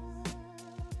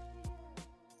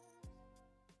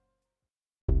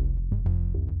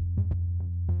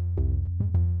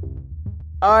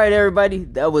 Alright, everybody,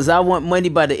 that was I Want Money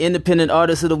by the Independent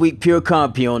Artist of the Week, Pure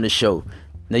Comp, here on the show.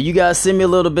 Now, you guys send me a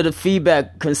little bit of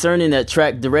feedback concerning that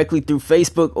track directly through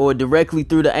Facebook or directly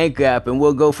through the Anchor app, and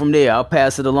we'll go from there. I'll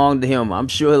pass it along to him. I'm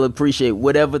sure he'll appreciate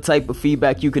whatever type of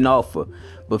feedback you can offer.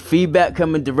 But feedback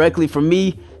coming directly from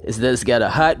me is that it's got a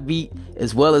hot beat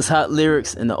as well as hot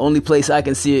lyrics, and the only place I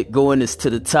can see it going is to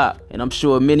the top. And I'm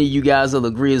sure many of you guys will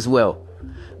agree as well.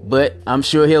 But I'm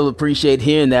sure he'll appreciate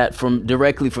hearing that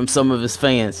directly from some of his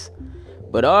fans.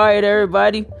 But alright,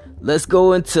 everybody. Let's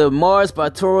go into Mars by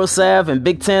Toro Sav and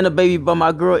Big Tanner Baby by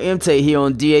my girl MT here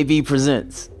on DAB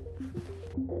Presents.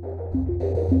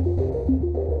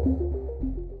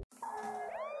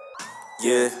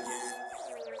 Yeah.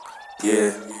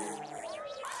 Yeah.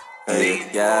 Hey,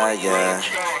 yeah, yeah.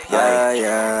 Yeah,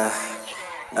 yeah.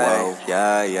 Hey,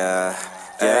 yeah, yeah.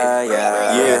 Yeah,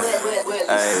 yeah. Yeah.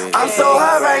 Hey. I'm so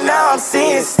high right now, I'm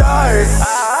seeing stars.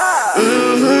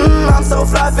 I'm so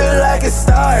fly, feel like a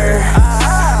star.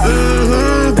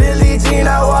 Billie Jean,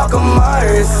 I walk on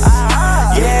Mars.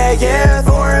 Yeah, yeah,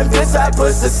 foreign bitch, I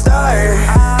push the star.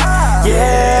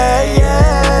 Yeah,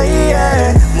 yeah,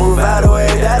 yeah. Move out of the way,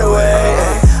 that away.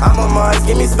 I'm on Mars,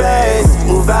 give me space.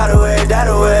 Move out of the way, that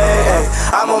away.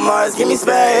 I'm on Mars, give me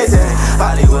space.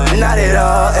 Hollywood, not at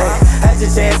all. Had your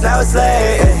chance, now it's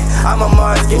late. I'm on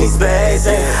Mars, give me space.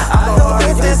 I don't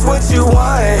think this what you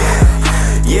want.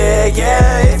 Yeah,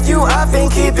 yeah, if you up and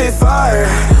keep it far.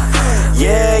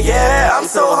 Yeah, yeah, I'm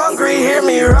so hungry, hear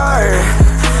me roar.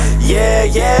 Yeah,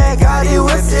 yeah, got you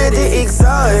whipped to the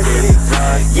exhaust.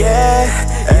 Yeah,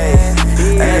 hey,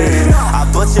 hey. I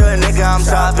butcher a nigga, I'm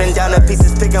chopping down the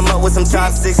pieces, pick him up with some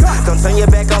chopsticks. Don't turn your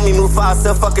back on me, move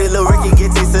faster. Fuck it, Lil Ricky,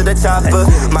 get taste of the chopper.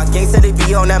 My gang said they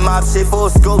be on that mob shit, full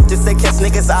scope, just to catch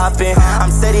niggas hopping.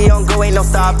 I'm steady on go, ain't no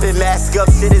stopping. Mask up,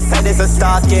 shit is tight as a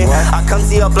stocking. I come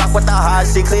to your block with the hot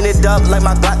shit, clean it up like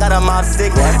my Glock got a mop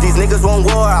stick. These niggas want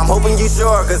war, I'm hoping you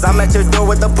sure, cause I'm at your door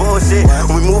with the bullshit.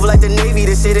 We move like the Navy,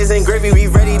 this shit isn't gravy, we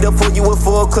ready to pull you with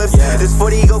full clips. This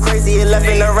 40 go crazy, it left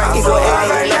in the right, he go 80.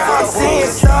 Right now I'm seeing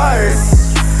stars.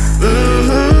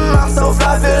 I'm so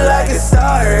fly, feel like a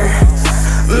star.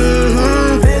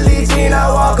 Billie Jean,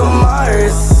 I walk on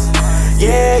Mars.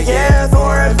 Yeah, yeah,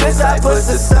 foreign bitch, I push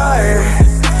the star.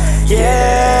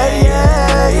 Yeah,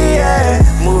 yeah,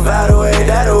 yeah. Move out of the way,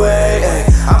 that away.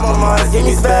 I'm on Mars, give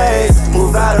me space.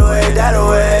 Move out of the way, that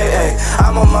away.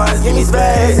 I'm on Mars, give me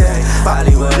space.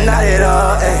 Hollywood, not at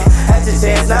all. Had your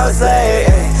chance, now it's late.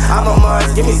 I'm on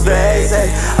Mars, give me space,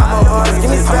 ay. I'm on Mars, give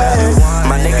me space.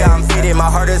 My nigga, I'm faded, my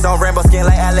heart is on rainbow skin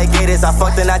like alligators. I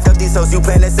fucked and I ducked these hoes, you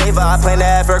plan to save her. I plan to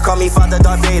have her call me Father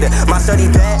Darth Vader. My shorty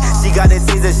bad, she got a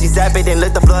teaser. She zap it and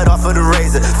lick the blood off of the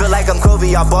razor. Feel like I'm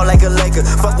Kobe, I ball like a Laker.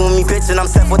 Fuck with me, bitch, and I'm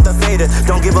set with the fader.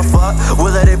 Don't give a fuck,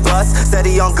 we'll let it bust.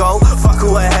 Steady on go, fuck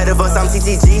who ahead of us. I'm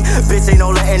TTG, bitch, ain't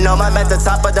no letting them. I'm at the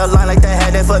top of the line like the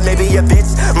head and foot. Maybe a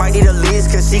bitch might need a leash,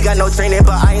 cause she got no training,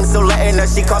 but I am still letting her.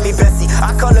 She call me Bessie,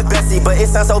 I call her Bessie, but it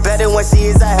sounds so better when she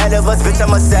is ahead of us. Bitch,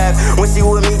 I'm a stab. When she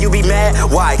with me, you be mad.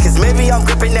 Why? Cause maybe I'm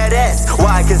gripping that ass.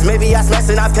 Why? Cause maybe I smash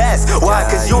and I pass. Why?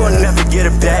 Cause you will never get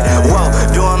it back. Whoa,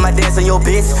 doing my dance on your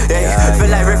bitch. Hey, feel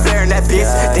like Ric Flair and that bitch.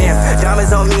 Damn,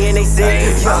 diamonds on me and they sick.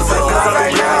 Yo,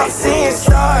 right now I'm seeing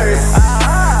stars.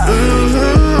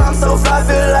 I'm so fly,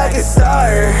 feel like a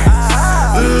star.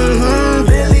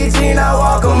 Billie Jean, I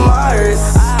walk on Mars.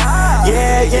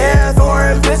 Yeah, yeah,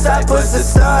 foreign bitch, I push the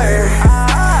star.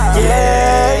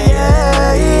 Yeah,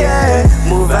 yeah, yeah.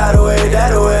 Move out of the way,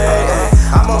 that way.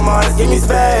 I'm on Mars, give me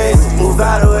space. Move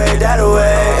out of the way, that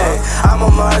way. I'm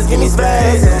on Mars, give me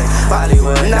space.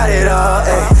 Hollywood, not at all.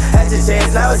 Had your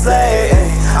chance, now it's late.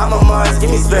 I'm on Mars, give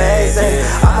me space.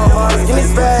 I'm on Mars, give me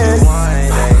space.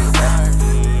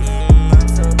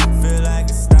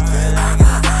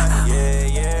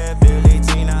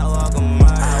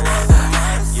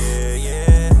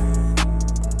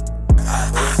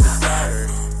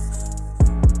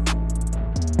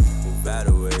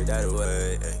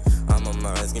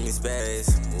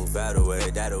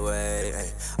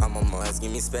 I'm on Mars,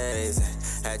 give me space.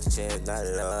 Had your chance, not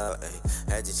at all.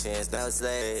 Had your chance, now it's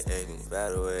late. Move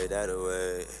out of way, that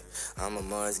away. I'm on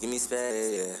Mars, give me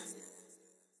space. Yeah.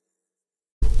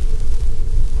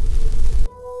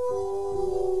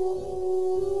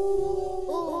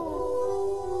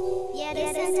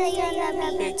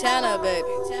 Big Tanner, baby.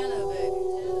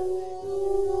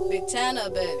 Big Tanner,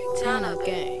 baby. Tanner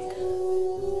gang.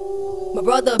 My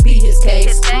brother beat his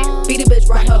case. Beat a bitch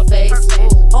right in her face.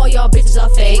 All y'all bitches are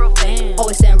fake.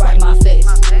 Always stand right in my face.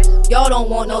 Y'all don't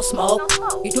want no smoke.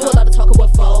 You do a lot of talking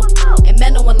with foe. And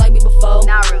man, no one like me before.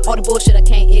 All the bullshit I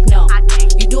can't ignore.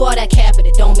 You do all that capping,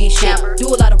 it don't mean shit. Do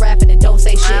a lot of rapping and don't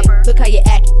say shit. Look how you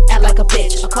act like a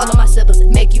bitch. I call on my siblings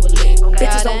and make you a lick.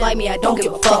 Bitches don't like me, I don't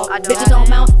give a fuck. Bitches don't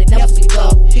mouth, they never speak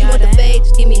up. You want the fade,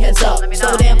 just give me heads up.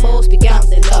 So damn bold, speak out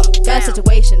and love. Got a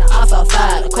situation, I fell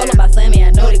fired. I call on my family,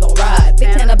 I know they gon' ride.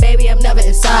 Big Tanner, baby, I'm never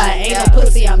inside. Ain't no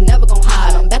pussy, I'm never gon'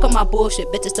 hide. I'm back on my bullshit,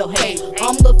 bitches still hate.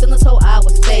 All little feelings, so I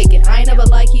was faking. I ain't never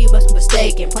like you, must be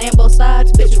mistaken. Playing both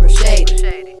sides, bitch, you were shady.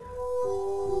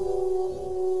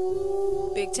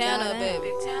 Big Tanner, baby.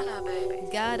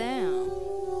 Goddamn.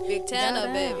 Big Tanner,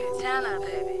 baby. Big Tanner,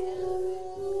 baby.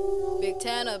 Big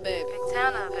Tanner, baby.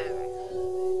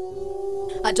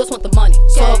 I just want the money,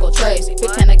 so I'll go crazy.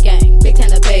 Big Tanner gang, Big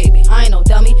Tanner baby. I ain't no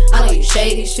dummy, I know you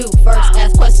shady. Shoot first,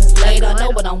 ask questions later. I know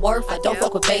what I'm worth, I don't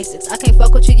fuck with basics. I can't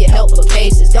fuck with you, get help for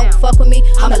cases. Don't fuck with me,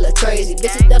 I'm hella crazy.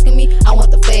 Bitches ducking me, I want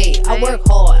the fade. I work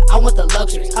hard, I want the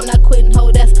luxuries. I'm not quitting,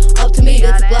 ho, that's up to me.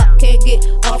 This block can't get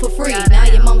up for free. Now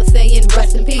your mama saying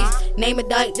rest in peace. Name a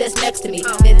dyke that's next to me,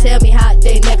 then tell me how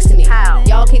they next to me.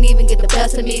 Y'all can't even get the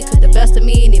best of me, cause the best of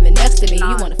me ain't even next to me.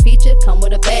 You want a feature, come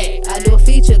with a bag. I do a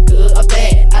feature, good or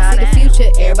bad. I see the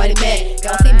future, everybody mad.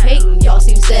 Y'all seem hating, y'all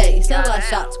seem sad. You sell a lot of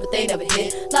shots, but they never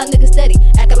hit. A lot of niggas steady,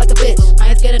 acting like a bitch. I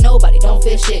ain't scared of nobody, don't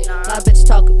fit shit. A lot of bitches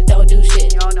talking, but don't do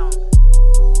shit.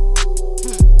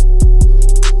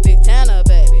 Big Tanner,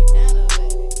 baby.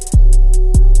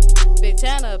 Big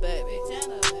Tanner, baby.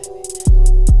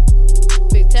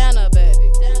 Big Tanner, baby.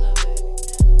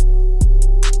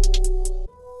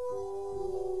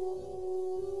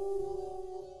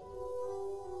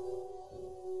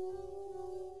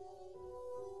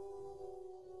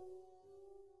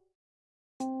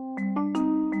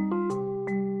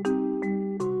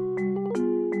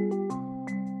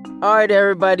 Alright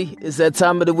everybody, it's that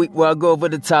time of the week where I go over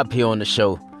the top here on the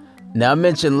show. Now I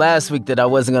mentioned last week that I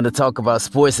wasn't going to talk about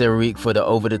sports every week for the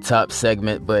over the top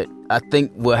segment, but I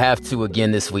think we'll have to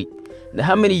again this week. Now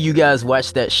how many of you guys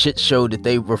watched that shit show that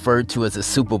they referred to as a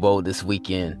Super Bowl this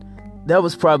weekend? That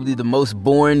was probably the most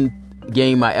boring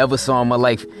game I ever saw in my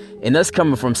life, and that's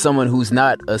coming from someone who's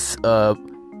not a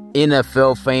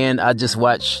NFL fan. I just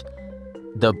watch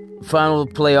the final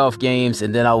playoff games,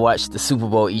 and then I watch the Super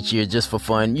Bowl each year just for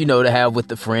fun, you know, to have with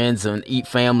the friends and eat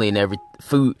family and every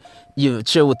food, you know,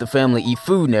 chill with the family, eat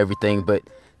food and everything. But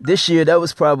this year, that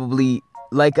was probably,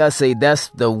 like I say, that's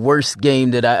the worst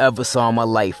game that I ever saw in my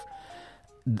life.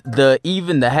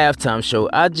 Even the halftime show,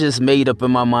 I just made up in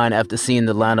my mind after seeing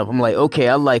the lineup. I'm like, okay,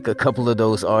 I like a couple of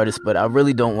those artists, but I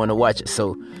really don't want to watch it.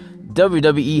 So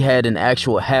WWE had an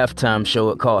actual halftime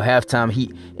show called Halftime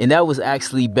Heat, and that was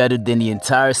actually better than the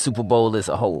entire Super Bowl as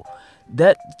a whole.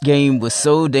 That game was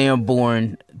so damn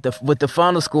boring. With the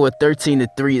final score of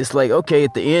 13-3, it's like, okay,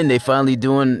 at the end they finally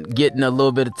getting a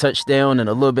little bit of touchdown and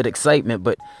a little bit of excitement,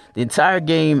 but the entire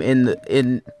game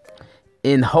in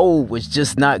whole was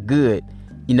just not good.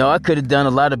 You know, I could have done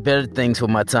a lot of better things with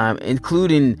my time,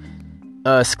 including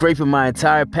scraping my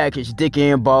entire package dick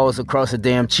and balls across a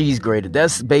damn cheese grater.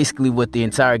 That's basically what the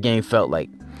entire game felt like.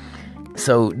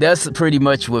 So that's pretty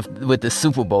much with the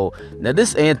Super Bowl. Now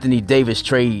this Anthony Davis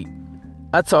trade,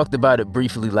 I talked about it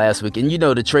briefly last week, and you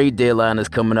know the trade deadline is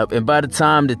coming up, and by the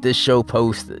time that this show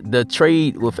posts, the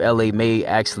trade with LA may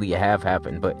actually have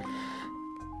happened, but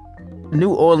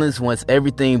New Orleans wants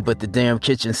everything but the damn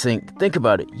kitchen sink. Think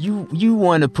about it. You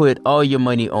want to put all your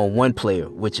money on one player,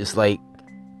 which is like,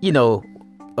 you know,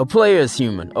 a player is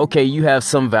human. Okay, you have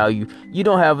some value. You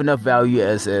don't have enough value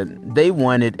they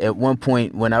wanted at one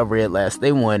point when I read last,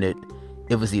 they wanted,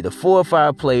 it was either 4 or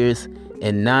 5 players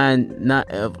and I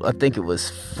think it was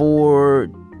 4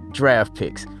 draft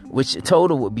picks, which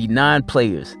total would be 9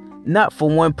 players, not for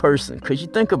one person. Because you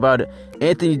think about it,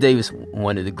 Anthony Davis,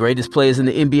 one of the greatest players in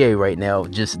the NBA right now,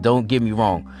 just don't get me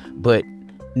wrong, but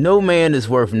no man is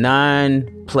worth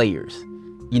 9 players.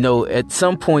 You know, at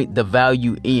some point the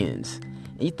value ends.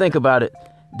 And you think about it,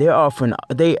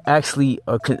 they actually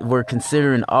were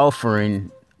considering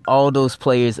offering all those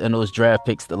players and those draft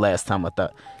picks the last time. I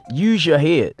thought, use your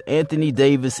head. Anthony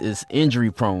Davis is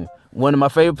injury prone. One of my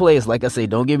favorite players, like I say,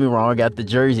 don't get me wrong, I got the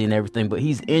jersey and everything, but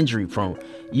he's injury prone.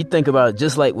 You think about it,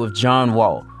 just like with John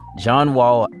Wall. John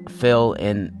Wall fell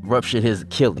and ruptured his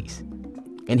Achilles,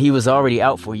 and he was already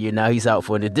out for a year. Now he's out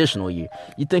for an additional year.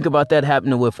 You think about that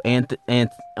happening with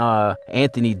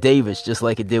Anthony Davis, just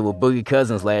like it did with Boogie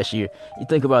Cousins last year. You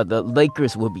think about the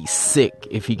Lakers would be sick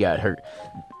if he got hurt.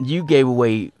 You gave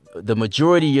away the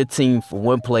majority of your team for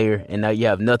one player, and now you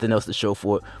have nothing else to show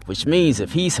for it, which means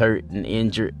if he's hurt and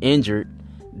injured,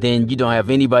 then you don't have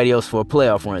anybody else for a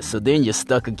playoff run. So then you're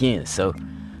stuck again. So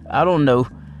I don't know.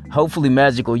 Hopefully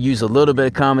Magic will use a little bit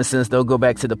of common sense. They'll go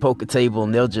back to the poker table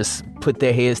and they'll just put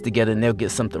their heads together and they'll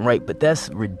get something right. But that's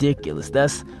ridiculous.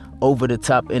 That's over the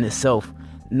top in itself.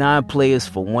 9 players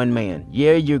for one man.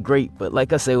 Yeah, you're great. But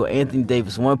like I say, with Anthony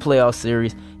Davis, 1 playoff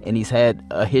series, and he's had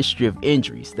a history of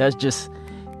injuries. That's just,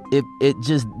 it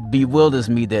just bewilders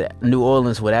me that New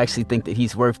Orleans would actually think that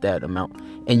he's worth that amount.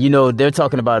 And, you know, they're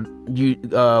talking about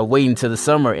waiting till the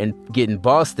summer and getting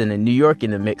Boston and New York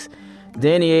in the mix.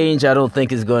 Danny Ainge, I don't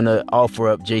think, is going to offer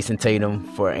up Jason Tatum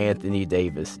for Anthony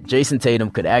Davis. Jason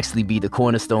Tatum could actually be the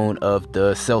cornerstone of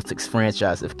the Celtics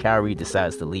franchise if Kyrie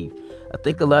decides to leave. I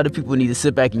think a lot of people need to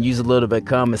sit back and use a little bit of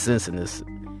common sense in this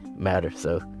matter.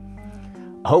 So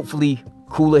hopefully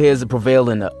cooler heads will prevail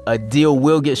and a deal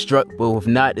will get struck, but with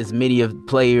not as many of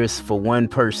players for one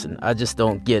person. I just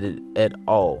don't get it at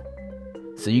all.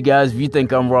 So you guys, if you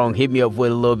think I'm wrong, hit me up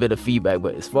with a little bit of feedback.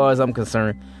 But as far as I'm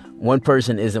concerned, one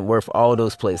person isn't worth all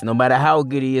those players. No matter how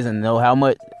good he is and know how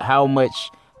much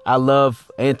I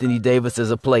love Anthony Davis as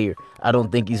a player, I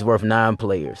don't think he's worth 9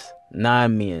 players,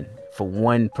 9 men for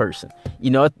one person.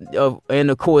 You know, and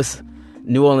of course,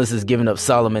 New Orleans is giving up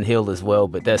Solomon Hill as well,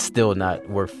 but that's still not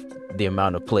worth the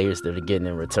amount of players that are getting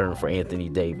in return for Anthony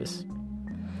Davis.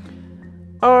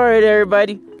 All right,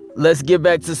 everybody. Let's get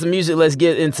back to some music. Let's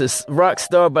get into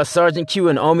Rockstar by Sergeant Q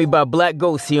and On Me by Black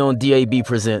Ghost here on DAB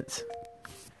Presents.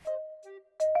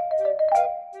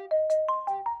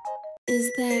 Is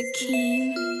that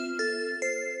King?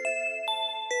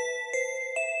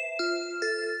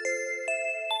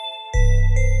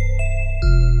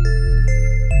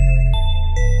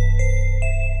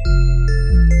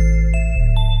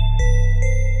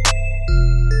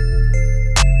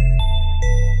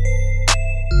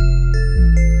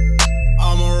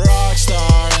 I'm a rock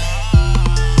star.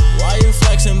 Why you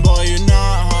flexing, boy? You're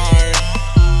not hard.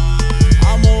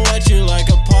 I'ma wet you like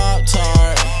a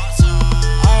Pop-Tart.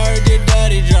 Your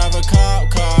daddy drive a cop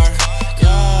car,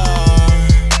 yeah.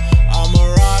 I'm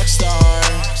a rock star.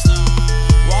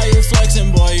 Why you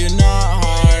flexing, boy? You're not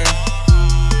hard.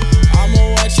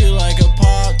 I'ma wet you like a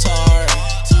Pop-Tart.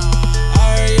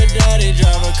 I heard your daddy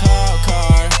drive a cop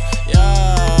car,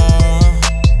 yeah.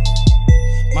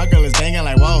 My girl is banging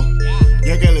like whoa.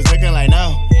 Your girl is looking like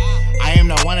no. I am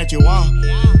the one that you want.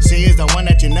 She is the one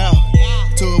that you know.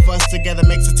 2 of us together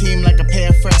makes a team like a pair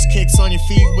of fresh kicks on your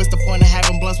feet. What's the point of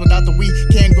having blunts without the weed?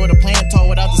 Can't grow the plant tall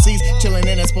without the seeds. Chilling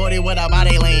in a sporty with a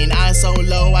body lane. Eyes so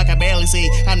low I can barely see.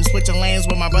 I'm switching lanes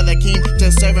with my brother Keem.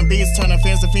 Just serving beats, turning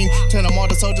fins to fiends. Turn them all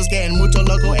to soldiers, getting mucho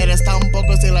loco. Eres tan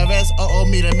poco si la ves. Oh,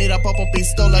 mira, popo,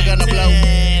 pistola, gonna blow.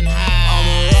 I'm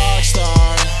a rock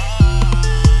star.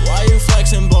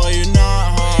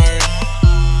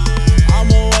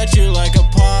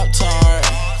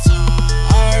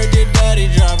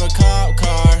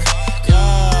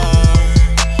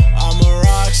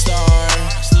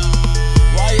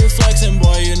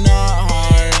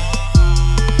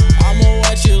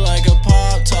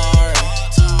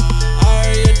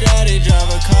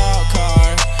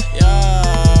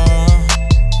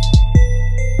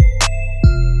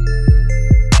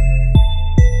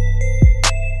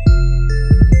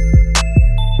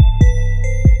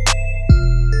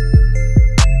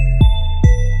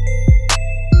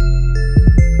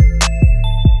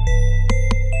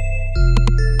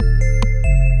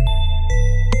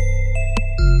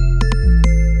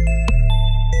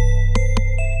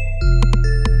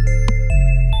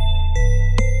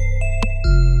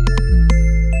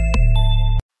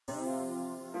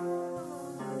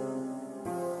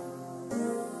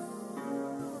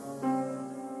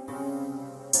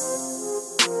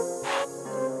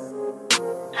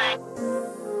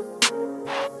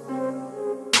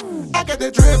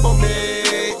 that drip on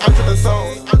me. I'm dripping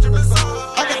sauce.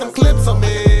 I got them clips on me.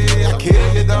 I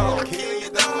kill you, dog.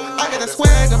 I got that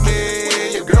swag on me.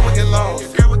 Your girl will get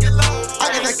lost. I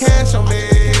got that cash on me,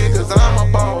 cause I'm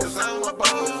a boss.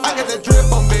 I got that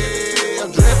drip on me.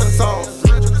 I'm dripping sauce.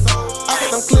 I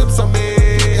got them clips on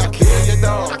me. I kill you,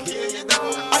 dog.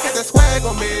 I got that swag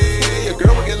on me. Your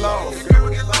girl will get lost.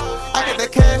 I got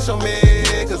that cash on me,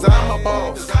 cause I'm a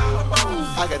boss.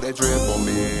 I got that drip on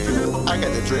me. I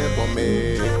got that drip on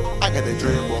me. I got that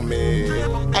drip on me.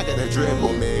 I got that drip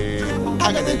on me.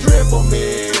 I got that drip on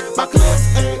me. My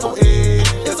clips ain't on E.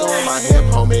 It's on my hip,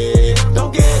 homie.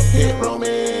 Don't get hit,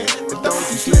 Roman. And don't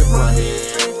you slip right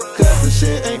here. Cause the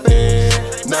shit ain't fair.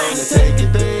 Known to take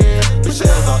it there. The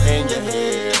shells are in your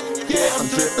head. Yeah, I'm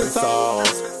dripping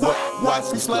sauce.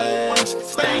 Watch me splash.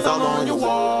 Stains all on your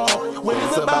wall. When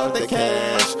it's about the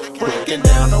cash. Breaking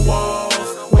down the walls.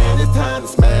 When it's time to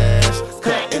smash.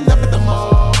 Cutting up at the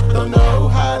mall. Don't know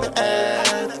how to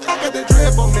act. I got the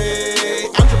drip on me.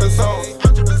 I'm dripping sauce.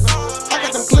 I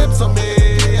got them clips on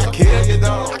me. I kill you,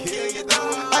 dog.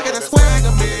 I got that swag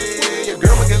on me. Your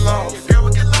girl will get lost.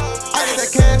 I got that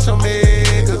cash on me,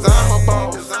 cause I'm a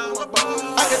boss.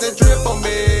 I got that drip on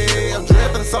me. I'm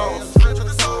dripping sauce.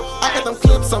 I got them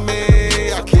clips on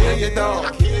me. I kill you,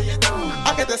 dog.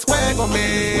 I got that swag on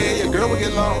me. Your girl will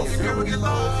get lost.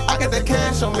 I got that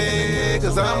cash on me,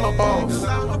 cause I'm a boss.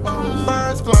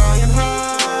 Birds flying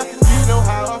high. You know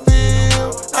how I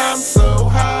feel. I'm so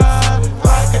high,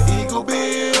 like an eagle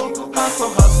bill. Hustle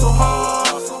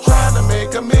hard, trying to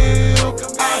make a meal.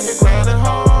 Out here grinding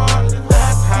hard,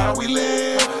 that's how we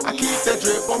live. I keep that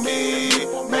drip on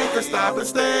me, make her stop and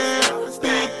stare.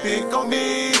 Big on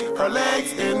me, her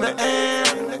legs in the air.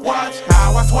 Watch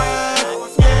how I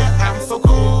swag, yeah, I'm so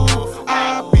cool.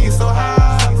 I be so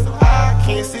high, I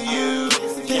can't see you.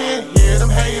 Can't hear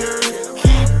them haters,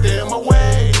 keep them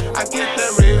away. I get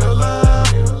that real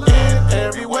love in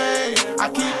every way. I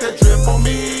keep that drip on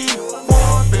me,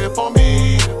 forfeit for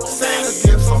me. Santa's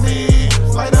gifts on me,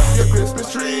 light up your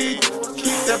Christmas tree.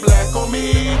 Keep that black on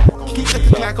me, keep that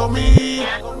clack on me.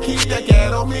 Keep that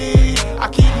gat on me, I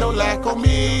keep no lack on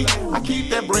me. I keep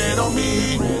that bread on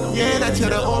me, yeah, that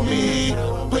cheddar on me.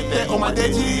 Put that on my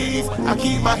dead G's, I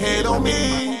keep my head on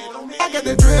me. I got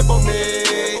that drip on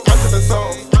me, I'm dripping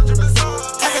sauce.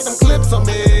 I got them clips on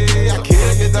me, I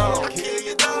kill you, dog.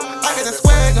 I got that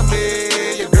swag on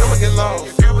me, your girl will get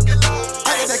lost.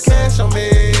 I got that cash on me,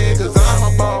 cause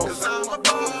I'm a boss.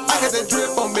 I got that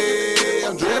drip on me,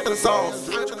 I'm dripping sauce.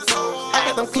 I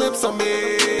got them clips on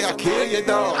me, I kill you,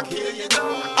 dog.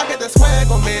 I got that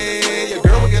swag on me, your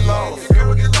girl will get lost.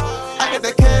 I got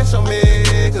that cash on me,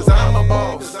 cause I'm a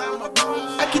boss.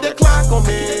 I keep that clock on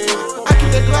me, I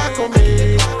keep that Glock on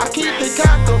me, I keep that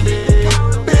cock on me,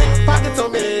 big pockets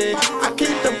on me, I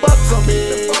keep them bucks on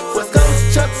me, West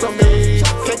Coast chucks on me,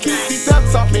 can't keep these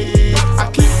ducks off me. I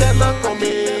keep that luck on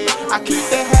me, I keep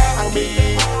that hat on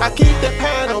me, I keep that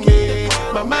pad on me.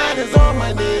 My mind is on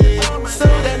my knees, so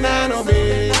that 9 on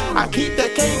me. I keep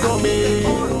that cake on me,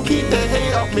 keep that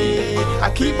hate off me. I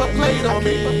keep a plate on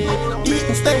me,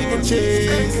 eating steak and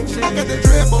cheese. I got the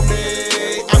drip on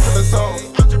me, I'm dripping sauce.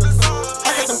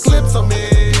 I got them clips on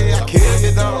me, I kill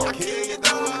you, dog.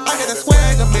 I got that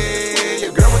swag on me,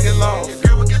 your girl will get lost.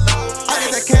 I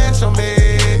got that cash on me,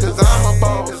 cause I'm a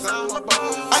boss.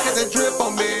 I got that drip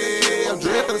on me, I'm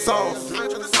dripping sauce.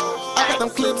 I got them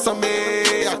clips on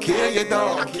me, I kill you,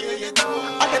 dog.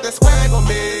 I got that swag on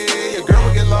me, your girl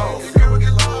will get lost.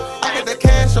 I got that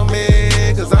cash on me,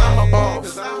 cause I'm a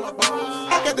boss.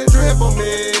 I got that drip on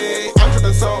me, I'm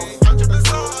dripping sauce.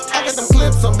 I got them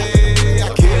clips on me,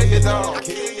 I kill you, dog.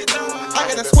 I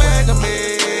got that swag on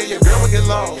me, your girl will get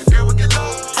lost.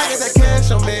 I got that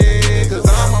cash on me, cause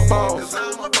I'm a boss.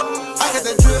 I got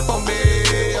that drip on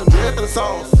me, I'm dripping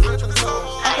sauce.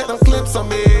 I got them clips on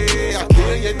me, I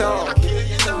kill you, dog.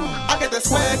 I got that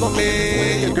swag on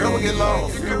me, your girl will get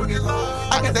lost.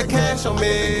 I got that cash on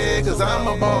me, cause I'm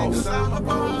a boss.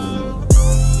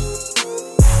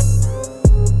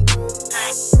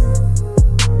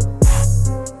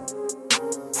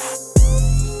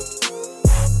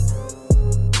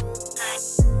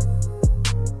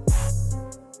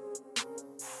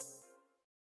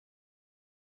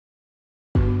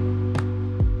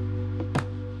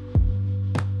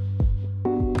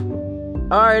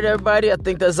 Alright everybody, I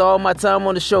think that's all my time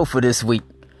on the show for this week.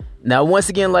 Now once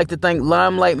again, I'd like to thank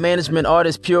Limelight Management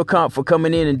artist Pure Comp for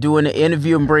coming in and doing the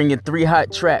interview and bringing 3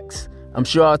 hot tracks. I'm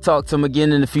sure I'll talk to him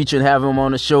again in the future and have him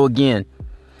on the show again.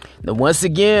 Now, once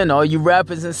again, all you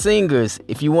rappers and singers,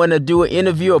 if you want to do an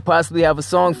interview or possibly have a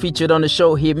song featured on the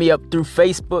show, hit me up through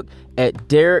Facebook at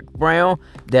Derek Brown.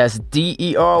 That's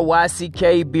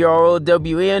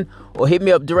DERYCKBROWN, or hit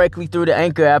me up directly through the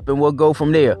Anchor app and we'll go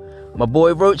from there. My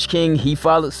boy Roach King, he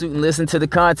followed suit and listened to the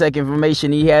contact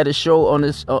information. He had a show on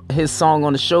his song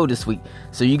on the show this week.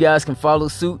 So you guys can follow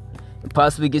suit and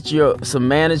possibly get some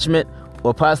management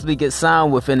or possibly get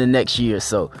signed within the next year.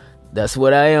 So that's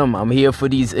what I am. I'm here for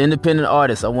these independent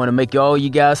artists. I want to make all you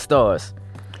guys stars.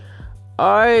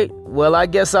 All right. Well, I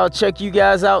guess I'll check you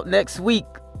guys out next week.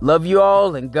 Love you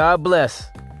all and God bless.